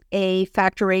use a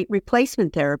factor VIII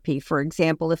replacement therapy. For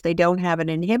example, if they don't have an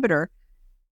inhibitor,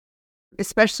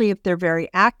 especially if they're very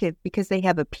active, because they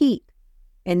have a peak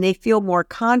and they feel more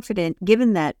confident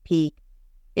given that peak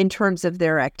in terms of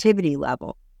their activity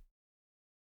level.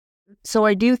 So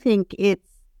I do think it's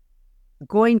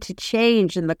going to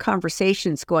change, and the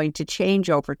conversation's going to change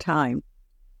over time,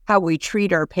 how we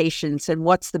treat our patients and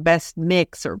what's the best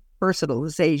mix or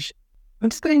personalization. I'm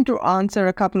just going to answer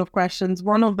a couple of questions.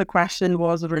 One of the questions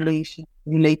was related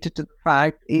to the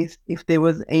fact is if there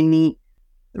was any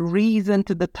reason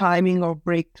to the timing of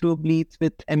breakthrough bleeds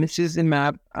with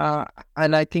emicizumab,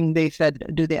 and I think they said,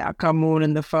 do they occur more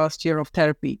in the first year of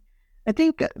therapy? I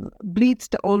think bleeds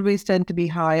always tend to be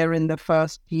higher in the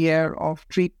first year of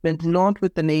treatment, not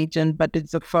with an agent, but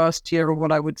it's the first year of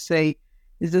what I would say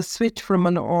is a switch from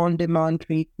an on-demand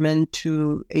treatment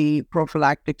to a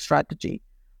prophylactic strategy.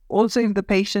 Also, if the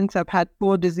patients have had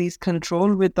poor disease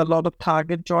control with a lot of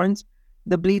target joints,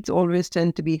 the bleeds always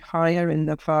tend to be higher in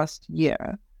the first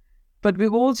year. But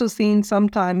we've also seen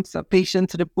sometimes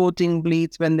patients reporting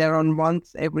bleeds when they're on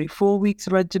once every 4 weeks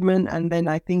regimen. And then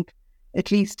I think,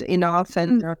 at least in our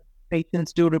center,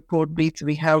 patients do report bleeds.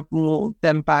 We have moved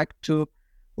them back to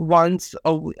once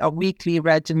a weekly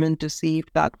regimen to see if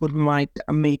that might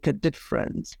make a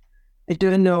difference. I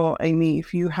don't know, Amy,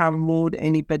 if you have moved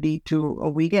anybody to a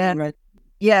weekly regimen.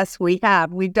 Yes, we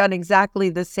have. We've done exactly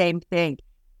the same thing.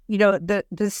 You know,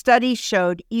 the study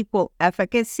showed equal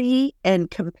efficacy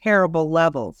and comparable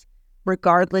levels,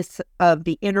 regardless of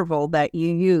the interval that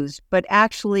you use. But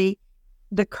actually,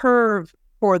 the curve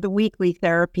for the weekly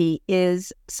therapy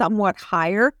is somewhat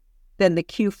higher than the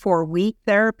Q4 week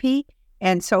therapy.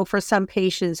 And so for some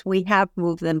patients, we have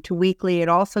moved them to weekly. It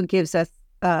also gives us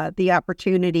the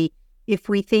opportunity, if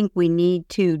we think we need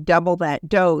to double that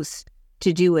dose,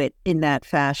 to do it in that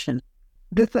fashion.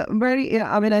 This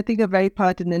I think a very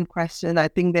pertinent question. I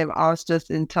think they've asked us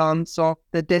in terms of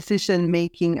the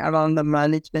decision-making around the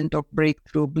management of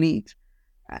breakthrough bleeds,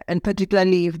 and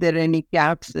particularly if there are any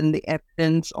gaps in the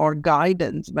evidence or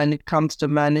guidance when it comes to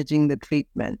managing the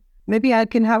treatment. Maybe I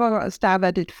can have a stab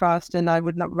at it first, and I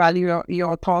would value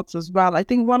your thoughts as well. I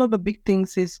think one of the big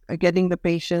things is getting the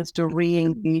patients to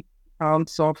re-engage in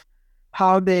terms of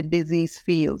how their disease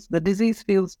feels. The disease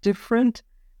feels different,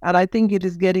 and I think it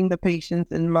is getting the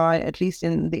patients at least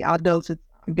in the adults, it's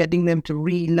getting them to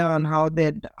relearn how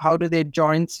do their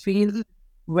joints feel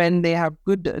when they have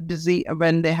good disease,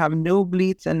 when they have no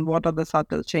bleeds, and what are the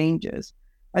subtle changes.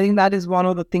 I think that is one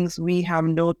of the things we have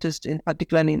noticed,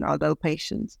 particularly in adult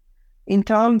patients. In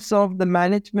terms of the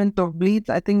management of bleeds,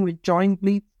 I think with joint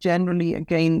bleeds, generally,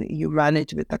 again, you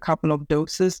manage with a couple of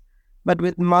doses. But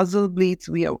with muscle bleeds,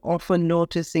 we are often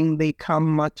noticing they come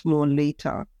much more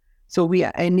later. So we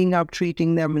are ending up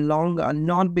treating them longer,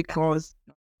 not because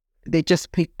they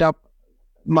just picked up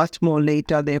much more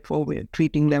later, therefore we're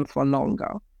treating them for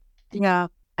longer. Yeah,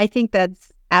 I think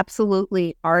that's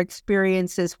absolutely our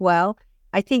experience as well.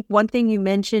 I think one thing you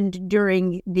mentioned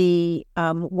during the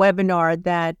webinar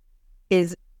that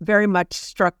is very much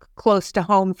struck close to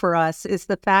home for us is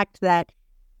the fact that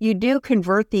you do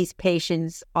convert these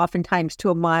patients oftentimes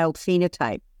to a mild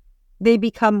phenotype. They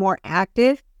become more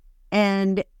active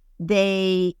and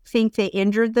they think they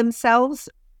injured themselves,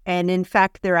 and in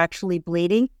fact, they're actually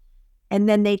bleeding. And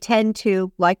then they tend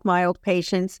to, like mild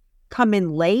patients, come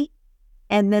in late,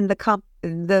 and then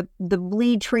the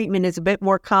bleed treatment is a bit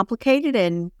more complicated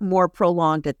and more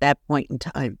prolonged at that point in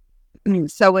time.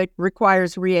 So it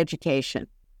requires re-education.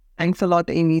 Thanks a lot,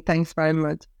 Amy. Thanks very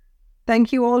much.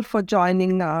 Thank you all for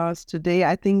joining us today,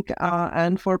 I think,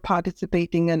 and for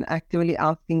participating and actively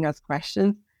asking us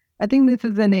questions. I think this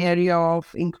is an area of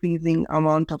increasing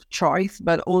amount of choice,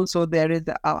 but also there is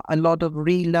a lot of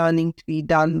relearning to be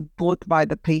done both by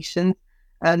the patients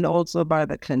and also by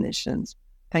the clinicians.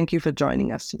 Thank you for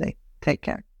joining us today. Take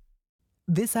care.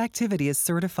 This activity is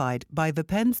certified by the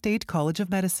Penn State College of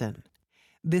Medicine.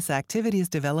 This activity is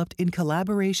developed in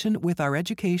collaboration with our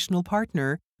educational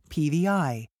partner,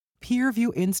 PVI,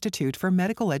 Peerview Institute for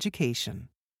Medical Education.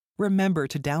 Remember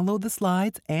to download the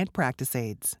slides and practice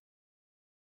aids.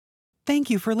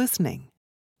 Thank you for listening.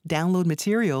 Download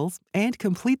materials and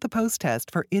complete the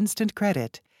post-test for instant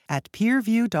credit at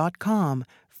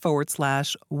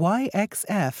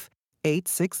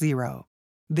peerview.com/YXF860.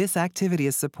 This activity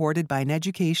is supported by an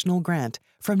educational grant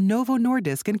from Novo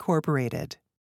Nordisk Incorporated.